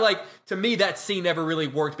that's why, like, to me, that scene never really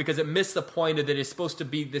worked, because it missed the point of that it's supposed to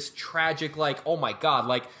be this tragic, like, oh my God,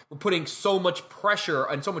 like, we're putting so much pressure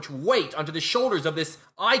and so much weight onto the shoulders of this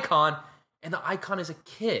icon, and the icon is a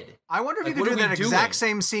kid. I wonder if Like, you could what do are that we exact doing?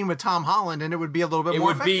 same scene with Tom Holland, and it would be a little bit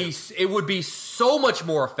more effective. It would be so much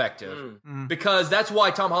more effective, because that's why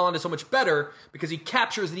Tom Holland is so much better, because he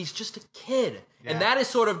captures that he's just a kid. Yeah. And that is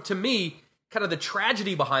sort of, to me, kind of the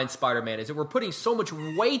tragedy behind Spider-Man, is that we're putting so much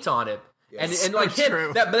weight on it. Yes. And like So him,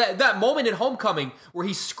 true. that moment in Homecoming where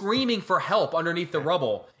he's screaming for help underneath the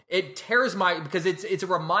rubble, it tears because it's a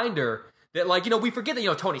reminder that, like, we forget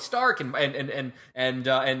that, Tony Stark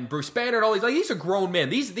and Bruce Banner and all these are grown men.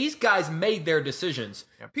 These guys made their decisions.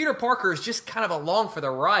 Yep. Peter Parker is just kind of along for the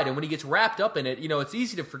ride, and when he gets wrapped up in it, it's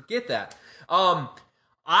easy to forget that.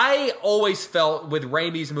 I always felt with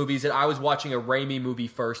Raimi's movies that I was watching a Raimi movie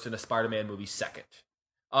first and a Spider-Man movie second.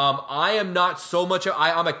 I am not so much.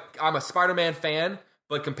 I'm a Spider-Man fan,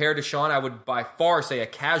 but compared to Sean, I would by far say a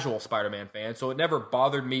casual Spider-Man fan. So it never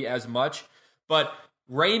bothered me as much. But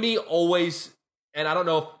Raimi always, and I don't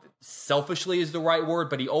know if selfishly is the right word,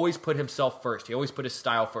 but he always put himself first. He always put his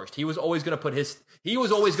style first. He was always going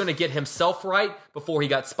to get himself right before he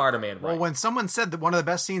got Spider-Man right. Well, when someone said that one of the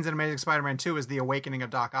best scenes in Amazing Spider-Man 2 is the awakening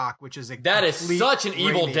of Doc Ock, which is that is complete such an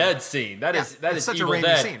Evil Raimi. Dead scene. That is such Evil a Raimi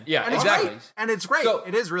Dead. scene. Yeah, and exactly. It's great. And it's great. So-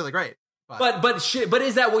 It is really great. But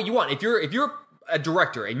is that what you want? If you're a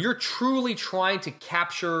director and you're truly trying to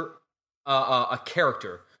capture a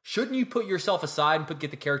character, shouldn't you put yourself aside and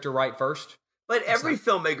get the character right first? But every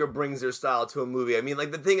filmmaker brings their style to a movie. I mean,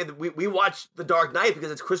 like, the thing is, we watch The Dark Knight because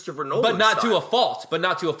it's Christopher Nolan. But not to a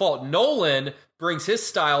fault. Nolan brings his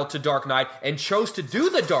style to Dark Knight and chose to do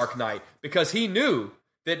The Dark Knight because he knew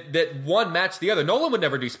that one matched the other. Nolan would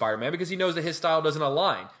never do Spider-Man because he knows that his style doesn't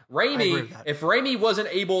align. If Raimi wasn't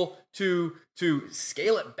able to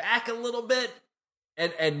scale it back a little bit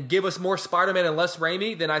and give us more Spider-Man and less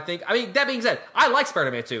Raimi, then that being said, I like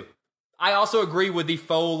Spider-Man 2. I also agree with the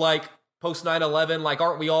faux, like, post 9/11, like,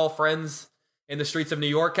 aren't we all friends in the streets of New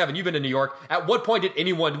York? Kevin, you've been to New York. At what point would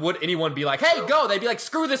anyone be like, hey, go? They'd be like,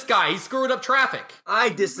 screw this guy. He's screwing up traffic. I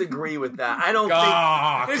disagree with that. I don't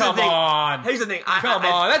think. Come on. Here's the thing. Come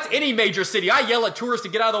on. That's any major city. I yell at tourists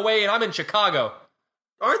to get out of the way, and I'm in Chicago.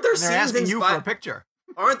 Aren't there and they're scenes asking in you for a picture.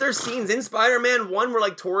 Aren't there scenes in Spider-Man 1 where,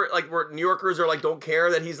 like, where New Yorkers are like don't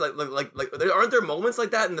care that he's like aren't there moments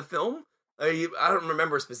like that in the film? I don't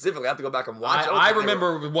remember specifically. I have to go back and watch. I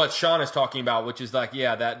remember what Sean is talking about, which is like,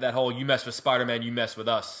 yeah, that whole you mess with Spider-Man, you mess with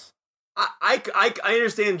us. I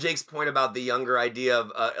understand Jake's point about the younger idea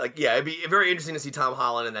of it'd be very interesting to see Tom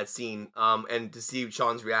Holland in that scene, and to see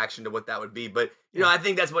Sean's reaction to what that would be. But I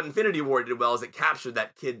think that's what Infinity War did well, is it captured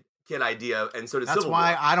that kid idea, and so did That's Civil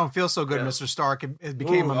why War. I don't feel so good, Yeah. Mr. Stark. It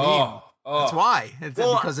became a meme. Oh. That's why. It's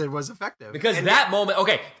Well, because it was effective. Because that moment,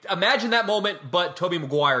 okay, imagine that moment, but Tobey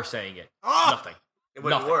Maguire saying it. Nothing. It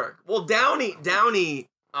wouldn't Nothing. work. Well, Downey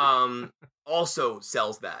also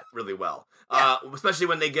sells that really well. Especially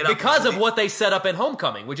when they get up Because of what they set up in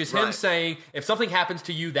Homecoming, which is him Right. saying, if something happens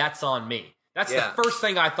to you, that's on me. That's Yeah. the first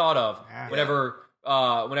thing I thought of Yeah.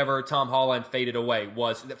 whenever Tom Holland faded away,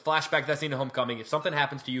 was the flashback to that scene in Homecoming. If something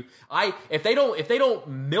happens to you, if they don't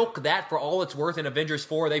milk that for all it's worth in Avengers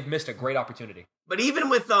 4, they've missed a great opportunity. But even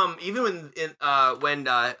when in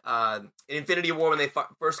Infinity War, when they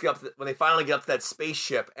when they finally get up to that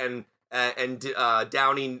spaceship and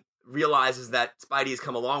Downey realizes that Spidey has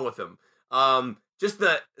come along with him, just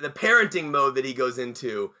the parenting mode that he goes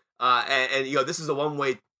into, and this is a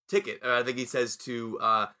one-way ticket. I think he says to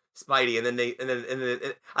Spidey, and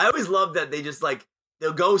then I always love that they just like.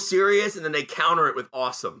 They'll go serious and then they counter it with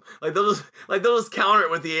awesome. They'll just counter it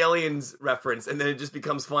with the Aliens reference, and then it just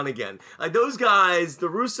becomes fun again. Like, those guys, the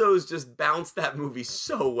Russos, just bounced that movie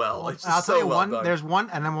so well. It's just I'll tell so you well one. done. There's one,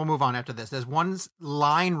 and then we'll move on after this. There's one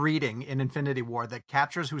line reading in Infinity War that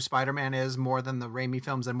captures who Spider-Man is more than the Raimi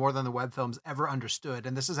films and more than the Webb films ever understood.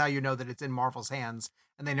 And this is how you know that it's in Marvel's hands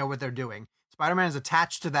and they know what they're doing. Spider-Man is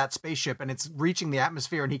attached to that spaceship and it's reaching the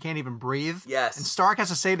atmosphere and he can't even breathe. Yes. And Stark has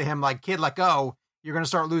to say to him, like, kid, let go. You're going to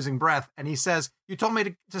start losing breath. And he says, you told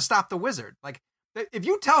me to stop the wizard. Like, if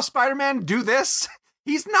you tell Spider-Man do this,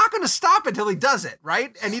 he's not going to stop until he does it,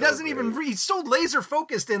 right? And he So doesn't even, great. he's so laser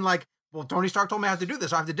focused in like, well, Tony Stark told me I have to do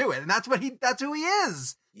this, so I have to do it. And that's who he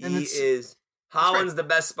is. And He is Holland's the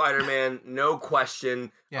best Spider-Man, no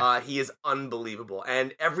question. Yeah. He is unbelievable.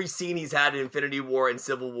 And every scene he's had in Infinity War and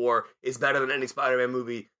Civil War is better than any Spider-Man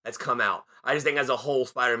movie that's come out. I just think as a whole,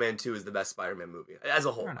 Spider-Man 2 is the best Spider-Man movie. As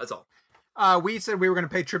a whole, that's all. We said we were going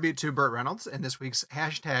to pay tribute to Burt Reynolds in this week's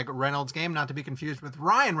hashtag Reynolds Game, not to be confused with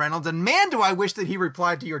Ryan Reynolds. And man, do I wish that he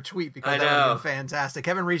replied to your tweet, because that would have been fantastic.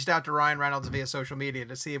 Kevin reached out to Ryan Reynolds via social media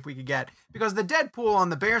to see if we could get, because the Deadpool on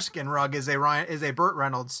the bearskin rug is a Burt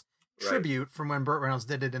Reynolds tribute from when Burt Reynolds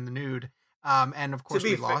did it in the nude. And of course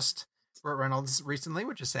we lost Burt Reynolds recently,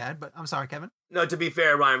 which is sad, but I'm sorry, Kevin. No, to be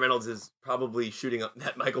fair, Ryan Reynolds is probably shooting up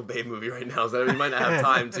that Michael Bay movie right now, so he might not have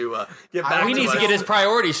time to get back. He needs to get his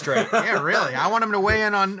priorities straight. Yeah, really. I want him to weigh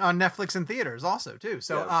in on Netflix and theaters also, too.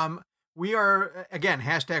 So we are, again,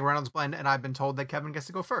 hashtag Reynolds Blend, and I've been told that Kevin gets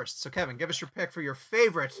to go first. So, Kevin, give us your pick for your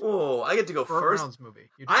favorite Oh, I get to go Burt first? Reynolds movie.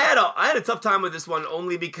 I had a tough time with this one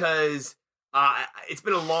only because it's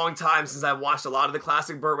been a long time since I've watched a lot of the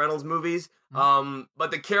classic Burt Reynolds movies.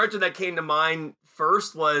 But the character that came to mind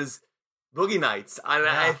first was Boogie Nights. And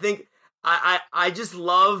I think I just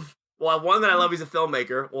love, well, one that I love, he's a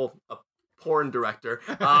filmmaker, well, a porn director.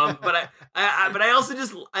 But I also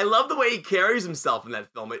I love the way he carries himself in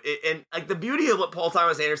that film. And like the beauty of what Paul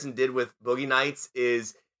Thomas Anderson did with Boogie Nights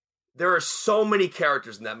is there are so many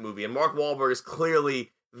characters in that movie, and Mark Wahlberg is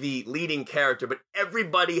clearly the leading character, but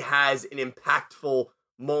everybody has an impactful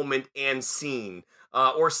moment and scene,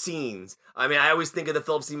 or scenes. I mean, I always think of the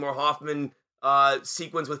Philip Seymour Hoffman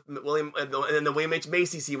sequence with William, and then the William H.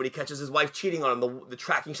 Macy scene when he catches his wife cheating on him, the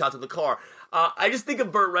tracking shots of the car. I just think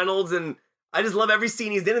of Burt Reynolds, and I just love every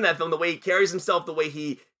scene he's in that film, the way he carries himself, the way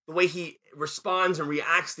he responds and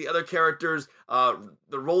reacts to the other characters, the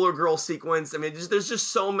roller girl sequence. I mean, there's just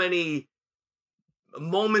so many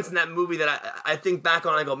moments in that movie that I think back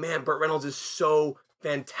on and I go, man, Burt Reynolds is so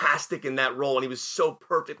fantastic in that role, and he was so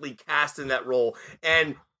perfectly cast in that role.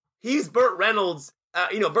 And he's Burt Reynolds.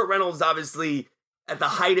 Burt Reynolds obviously at the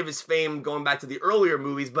height of his fame going back to the earlier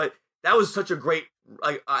movies, but that was such a great,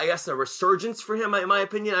 I guess, a resurgence for him, in my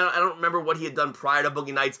opinion. I don't remember what he had done prior to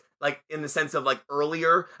Boogie Nights, like in the sense of like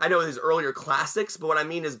earlier. I know his earlier classics, but what I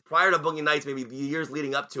mean is prior to Boogie Nights, maybe the years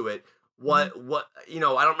leading up to it, I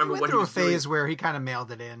don't remember what he was doing. Through a phase where he kind of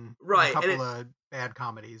mailed it in. Right. A couple of bad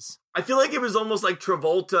comedies. I feel like it was almost like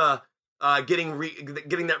Travolta getting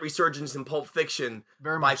that resurgence in Pulp Fiction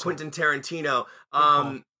by Quentin Tarantino.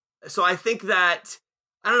 So I think that,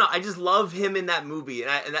 I don't know, I just love him in that movie.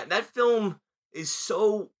 And that film is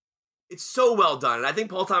so well done. And I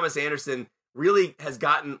think Paul Thomas Anderson really has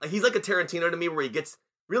gotten, he's like a Tarantino to me, where he gets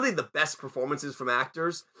really the best performances from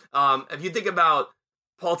actors. If you think about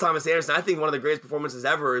Paul Thomas Anderson, I think one of the greatest performances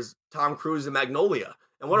ever is Tom Cruise in Magnolia.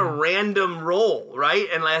 And what a random role, right?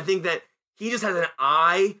 And I think that he just has an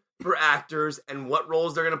eye for actors and what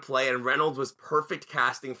roles they're going to play, and Reynolds was perfect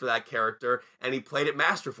casting for that character, and he played it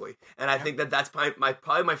masterfully. And I think that's probably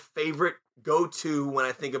my favorite go-to when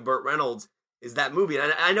I think of Burt Reynolds is that movie.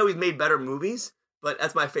 And I know he's made better movies, but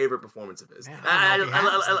that's my favorite performance of his. Man,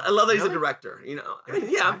 I love that he's a director. You know, I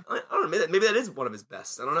mean, I don't know. Maybe that is one of his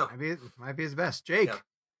best. I don't know. Maybe it might be his best. Jake. Yeah.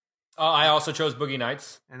 I also chose Boogie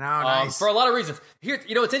Nights. Nice. For a lot of reasons. Here,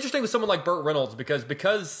 it's interesting with someone like Burt Reynolds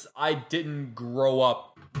because I didn't grow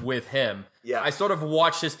up with him. Yeah. I sort of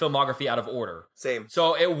watched his filmography out of order. Same.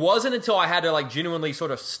 So it wasn't until I had to genuinely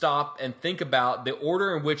sort of stop and think about the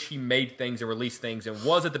order in which he made things and released things, and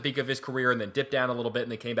was at the peak of his career and then dipped down a little bit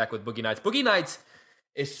and then came back with Boogie Nights. Boogie Nights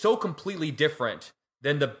is so completely different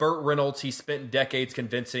than the Burt Reynolds he spent decades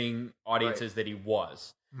convincing audiences that he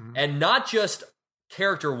was. Mm-hmm. And not just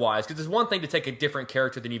character-wise, because it's one thing to take a different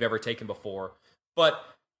character than you've ever taken before, but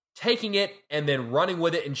taking it and then running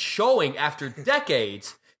with it and showing after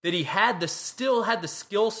decades that he still had the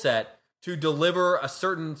skill set to deliver a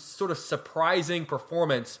certain sort of surprising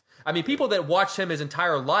performance. I mean, people that watched him his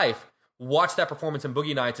entire life watched that performance in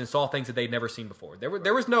Boogie Nights and saw things that they'd never seen before. There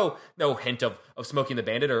was no hint of Smokey and the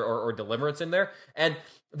Bandit or Deliverance in there. And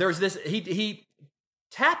there's this, he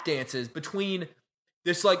tap dances between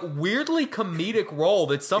this weirdly comedic role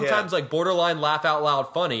that's sometimes borderline laugh out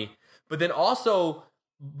loud funny, but then also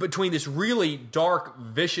between this really dark,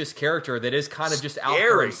 vicious character that is kind of just out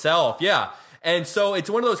for himself. Yeah. And so it's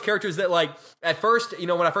one of those characters that at first, when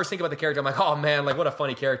I first think about the character, I'm like, oh man, what a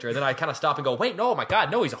funny character. And then I kind of stop and go, wait, no, oh my God,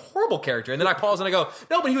 no, he's a horrible character. And then I pause and I go,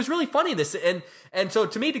 no, but he was really funny in this. And so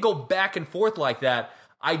to me, to go back and forth like that,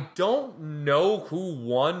 I don't know who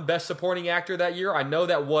won Best Supporting Actor that year. I know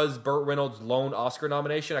that was Burt Reynolds' lone Oscar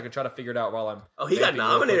nomination. I can try to figure it out while I'm... Oh, he got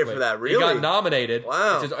nominated for that, really? He got nominated.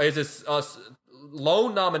 Wow. It's his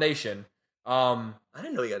lone nomination. I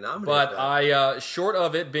didn't know he got nominated but for that. short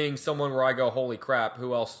of it being someone where I go, holy crap,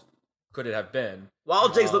 who else could it have been? While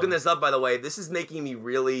Jake's looking this up, by the way, this is making me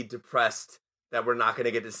really depressed that we're not going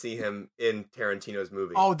to get to see him in Tarantino's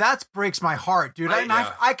movie. Oh, that breaks my heart, dude.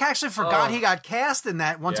 I actually forgot he got cast in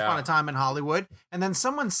that Once Upon a Time in Hollywood. And then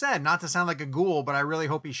someone said, not to sound like a ghoul, but I really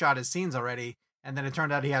hope he shot his scenes already. And then it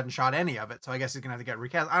turned out he hadn't shot any of it. So I guess he's going to have to get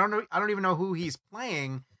recast. I don't know. I don't even know who he's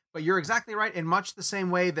playing, but you're exactly right. In much the same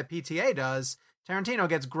way that PTA does, Tarantino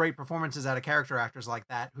gets great performances out of character actors like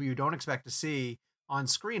that who you don't expect to see on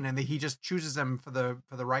screen, and he just chooses them for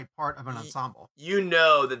the right part of an ensemble. You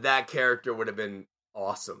know that character would have been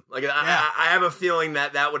awesome. Like I have a feeling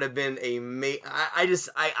that would have been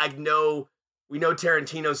I know we know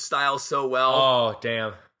Tarantino's style so well. Oh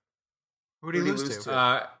damn! Who did he lose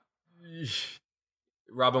to?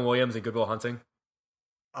 Robin Williams in Good Will Hunting.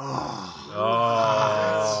 Oh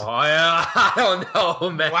yeah. I don't know,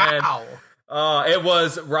 man. Wow. It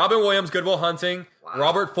was Robin Williams, Good Will Hunting,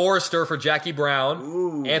 Robert Forrester for Jackie Brown,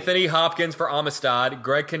 Ooh. Anthony Hopkins for Amistad,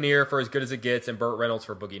 Greg Kinnear for As Good as It Gets, and Burt Reynolds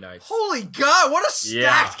for Boogie Nights. Holy God, what a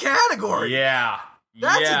stacked category. Yeah.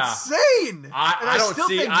 That's insane. I don't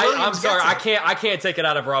see. I'm sorry. I can't take it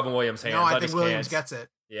out of Robin Williams' hands. No, I think Williams gets it.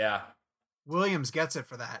 Yeah. Williams gets it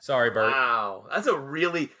for that. Sorry, Burt. Wow, that's a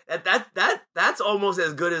really that's almost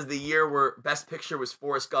as good as the year where Best Picture was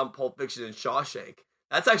Forrest Gump, Pulp Fiction, and Shawshank.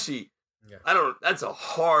 That's actually, that's a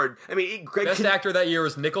hard. I mean, Best actor that year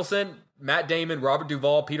was Nicholson, Matt Damon, Robert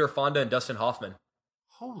Duvall, Peter Fonda, and Dustin Hoffman.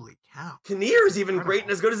 Holy cow! Kinnear is even great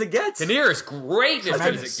and As Good as It Gets. Kinnear is great and As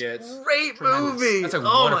Good as It Gets. Great movie. That's a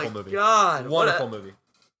wonderful movie. God, wonderful movie.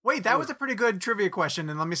 Wait, that was a pretty good trivia question,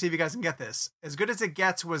 and let me see if you guys can get this. As Good as It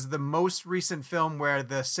Gets was the most recent film where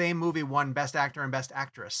the same movie won Best Actor and Best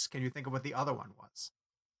Actress. Can you think of what the other one was?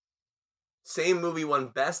 Same movie won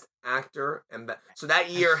Best Actor and so that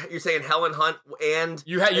year you're saying Helen Hunt and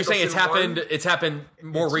you're saying it's happened. Won? It's happened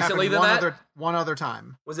more recently than that. One other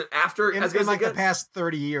time. Was it after? In like the past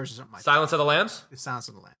 30 years or something like Silence of the Lambs. It's Silence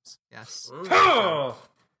of the Lambs. Yes. Oh.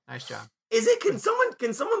 Nice job. Is it? Can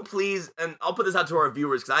someone please? And I'll put this out to our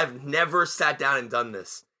viewers because I've never sat down and done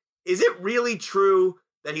this. Is it really true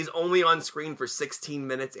that he's only on screen for 16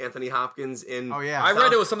 minutes? Anthony Hopkins in. Oh yeah. I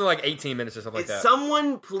read it was something like 18 minutes or something like that.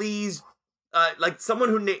 Someone please, like someone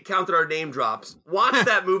who counted our name drops, watch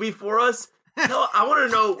that movie for us. I want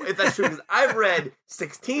to know if that's true because I've read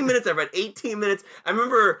 16 minutes. I've read 18 minutes. I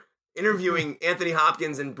remember interviewing Anthony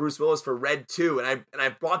Hopkins and Bruce Willis for Red 2, and I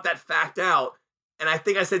brought that fact out. And I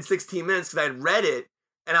think I said 16 minutes because I had read it,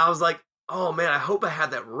 and I was like, "Oh man, I hope I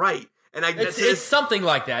had that right." And it's something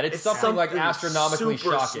like that. It's something like astronomically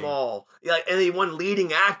super shocking. Small, and he won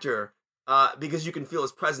leading actor because you can feel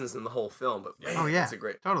his presence in the whole film. But man, it's a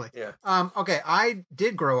great, totally. Yeah. Okay, I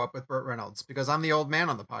did grow up with Burt Reynolds because I'm the old man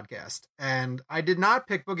on the podcast, and I did not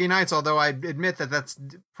pick Boogie Nights, although I admit that that's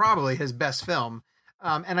probably his best film.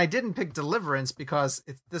 And I didn't pick Deliverance because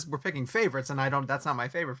we're picking favorites, and that's not my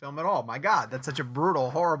favorite film at all. My God, that's such a brutal,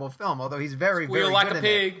 horrible film. Although he's very, Squeal very like good a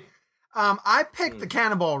pig. I picked The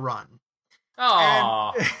Cannonball Run.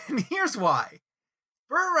 Oh, and here's why: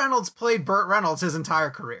 Burt Reynolds played Burt Reynolds his entire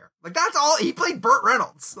career. Like that's all he played. Burt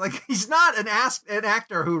Reynolds. Like he's not an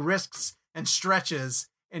actor who risks and stretches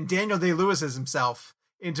and Daniel Day-Lewis's himself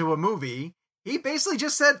into a movie. He basically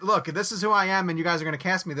just said, "Look, this is who I am, and you guys are going to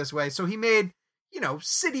cast me this way." So he made,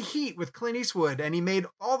 City Heat with Clint Eastwood, and he made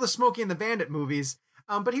all the Smokey and the Bandit movies.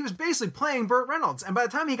 But he was basically playing Burt Reynolds. And by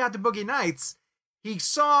the time he got to Boogie Nights, he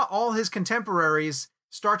saw all his contemporaries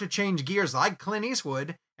start to change gears like Clint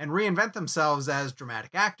Eastwood and reinvent themselves as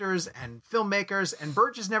dramatic actors and filmmakers. And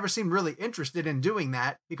Burt just never seemed really interested in doing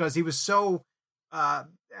that because he was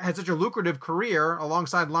had such a lucrative career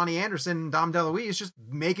alongside Lonnie Anderson and Dom DeLuise, just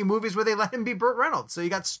making movies where they let him be Burt Reynolds. So you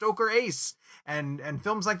got Stoker Ace and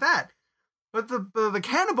films like that. But the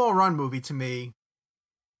Cannonball Run movie to me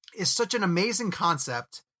is such an amazing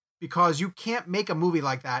concept because you can't make a movie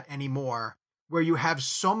like that anymore where you have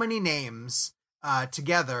so many names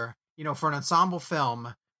together, for an ensemble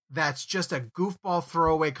film that's just a goofball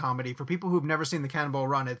throwaway comedy. For people who've never seen The Cannonball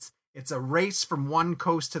Run, it's a race from one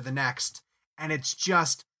coast to the next, and it's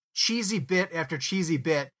just cheesy bit after cheesy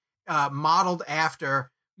bit, modeled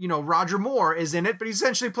after, Roger Moore is in it, but he's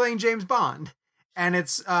essentially playing James Bond. And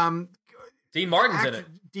it's Dean Martin's in it.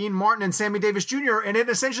 Dean Martin and Sammy Davis Jr. in it,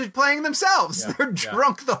 essentially playing themselves. Yeah, they're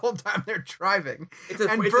drunk the whole time they're driving. It's a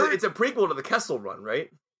prequel to the Kessel Run, right?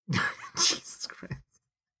 Jesus Christ.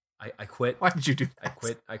 I quit. Why did you do that?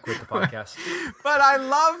 I quit the podcast. But I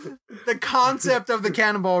love the concept of the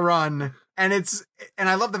Cannonball Run, and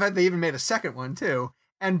I love the fact they even made a second one too.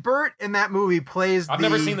 And Burt in that movie plays. I've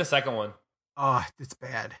never seen the second one. Oh, it's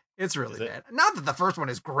bad. It's really bad. Not that the first one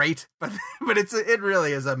is great, but it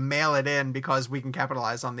really is a mail it in because we can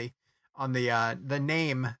capitalize on the on the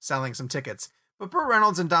name selling some tickets. But Burt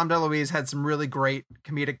Reynolds and Dom DeLuise had some really great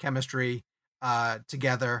comedic chemistry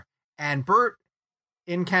together. And Burt,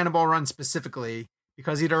 in Cannonball Run specifically,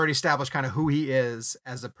 because he'd already established kind of who he is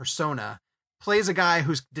as a persona, plays a guy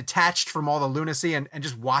who's detached from all the lunacy and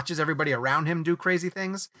just watches everybody around him do crazy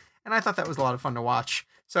things. And I thought that was a lot of fun to watch.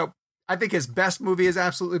 So I think his best movie is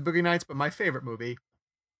absolutely Boogie Nights, but my favorite movie,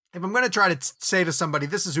 if I'm going to try to say to somebody,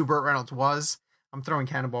 this is who Burt Reynolds was, I'm throwing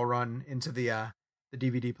Cannonball Run into the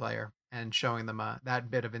DVD player and showing them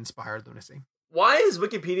that bit of inspired lunacy. Why does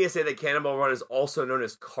Wikipedia say that Cannonball Run is also known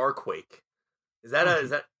as Carquake? Is that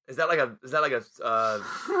like a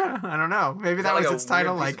I don't know. Maybe that was like its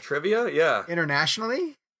title, like trivia? Yeah.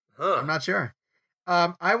 Internationally? Huh. I'm not sure.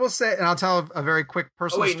 I will say, and I'll tell a very quick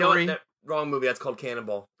personal story. No, wrong movie. That's called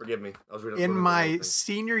Cannonball. Forgive me. I was reading. In my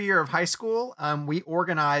senior year of high school, we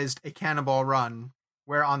organized a Cannonball Run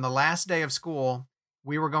where on the last day of school,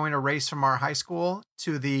 we were going to race from our high school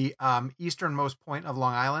to the easternmost point of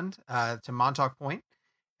Long Island, to Montauk Point.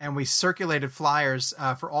 And we circulated flyers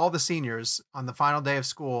for all the seniors on the final day of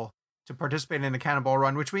school to participate in a Cannonball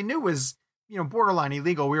Run, which we knew was, borderline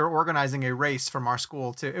illegal. We were organizing a race from our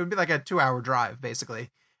school it would be like a 2-hour drive, basically.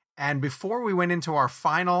 And before we went into our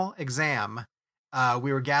final exam,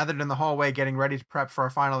 we were gathered in the hallway getting ready to prep for our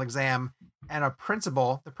final exam. And the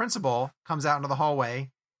principal comes out into the hallway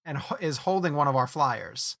and is holding one of our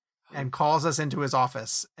flyers and calls us into his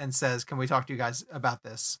office and says, "Can we talk to you guys about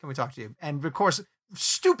this? Can we talk to you?" And of course,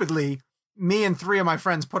 stupidly, me and 3 of my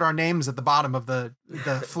friends put our names at the bottom of the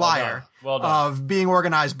flyer Well done. of being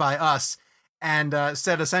organized by us, and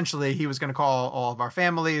said essentially he was going to call all of our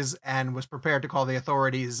families and was prepared to call the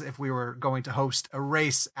authorities if we were going to host a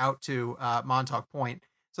race out to Montauk Point.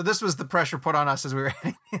 So this was the pressure put on us as we were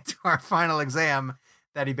heading into our final exam,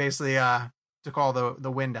 that he basically took all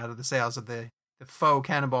the wind out of the sails of the faux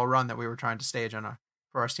Cannonball Run that we were trying to stage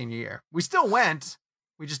for our senior year. We still went.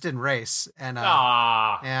 We just didn't race. And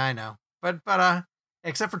yeah, I know. But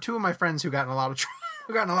except for 2 of my friends who got in a lot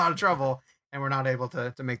of trouble and were not able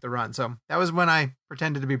to make the run. So that was when I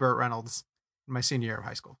pretended to be Burt Reynolds in my senior year of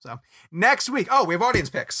high school. So next week, we have audience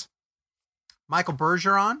picks. Michael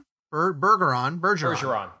Bergeron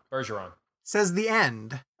says The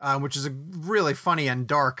End, which is a really funny and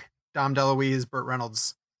dark Dom DeLuise, Burt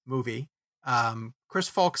Reynolds movie. Chris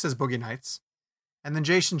Falk says Boogie Nights. And then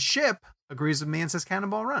Jason Shipp agrees with me and says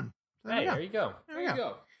Cannonball Run. So there you go.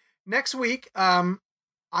 Next week,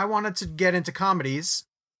 I wanted to get into comedies,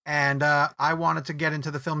 and I wanted to get into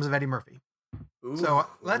the films of Eddie Murphy. Ooh. So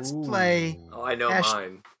let's play. Oh, I know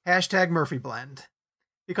mine. Hashtag Murphy Blend.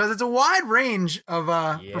 Because it's a wide range of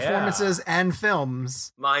performances and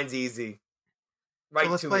films. Mine's easy. Right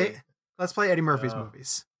so me. Let's play Eddie Murphy's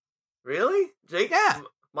movies. Really? Jake? Yeah.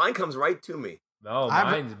 Mine comes right to me. No,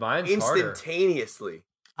 mine's instantaneously.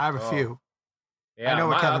 I have a few. Yeah, I know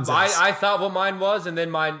what Kevin's is. I thought what mine was, and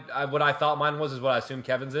then what I thought mine was is what I assumed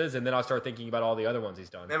Kevin's is, and then I start thinking about all the other ones he's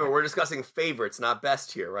done. Remember, we're discussing favorites, not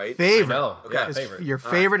best here, right? Favorite. Okay. Yeah, favorite. Your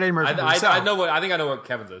favorite Eddie Murphy movie. I think I know what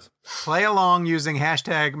Kevin's is. Play along using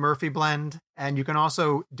hashtag Murphy Blend, and you can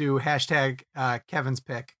also do hashtag Kevin's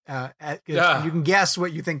pick. You can guess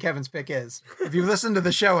what you think Kevin's pick is. If you've listened to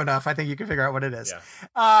the show enough, I think you can figure out what it is.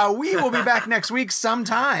 Yeah. We will be back next week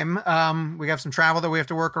sometime. We have some travel that we have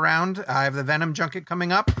to work around. I have the Venom junket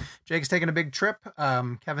coming up. Jake's taking a big trip.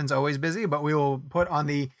 Kevin's always busy, but we will put on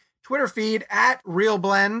the Twitter feed at Real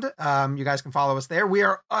Blend. You guys can follow us there. We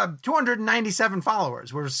are 297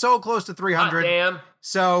 followers. We're so close to 300. Damn.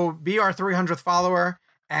 So be our 300th follower,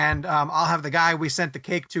 and I'll have the guy we sent the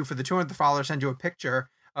cake to for the 200th follower send you a picture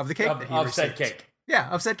of the cake that he received. Of said cake. Yeah,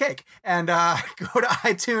 of said cake. And go to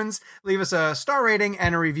iTunes, leave us a star rating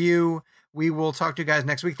and a review. We will talk to you guys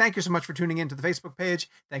next week. Thank you so much for tuning in to the Facebook page.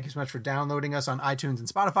 Thank you so much for downloading us on iTunes and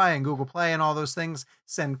Spotify and Google Play and all those things.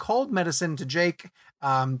 Send cold medicine to Jake.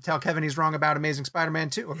 Tell Kevin he's wrong about Amazing Spider-Man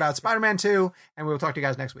 2, about Spider-Man 2, and we will talk to you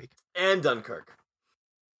guys next week. And Dunkirk.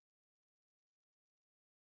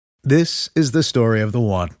 This is the story of the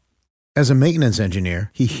one. As a maintenance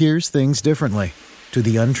engineer, he hears things differently. To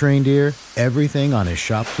the untrained ear, everything on his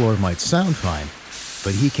shop floor might sound fine,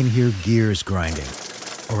 but he can hear gears grinding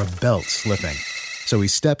or a belt slipping. So he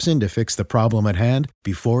steps in to fix the problem at hand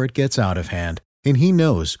before it gets out of hand. And he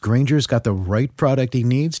knows Grainger's got the right product he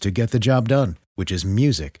needs to get the job done, which is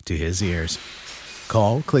music to his ears.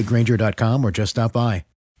 Call, click Grainger.com, or just stop by.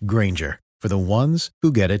 Grainger, for the ones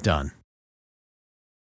who get it done.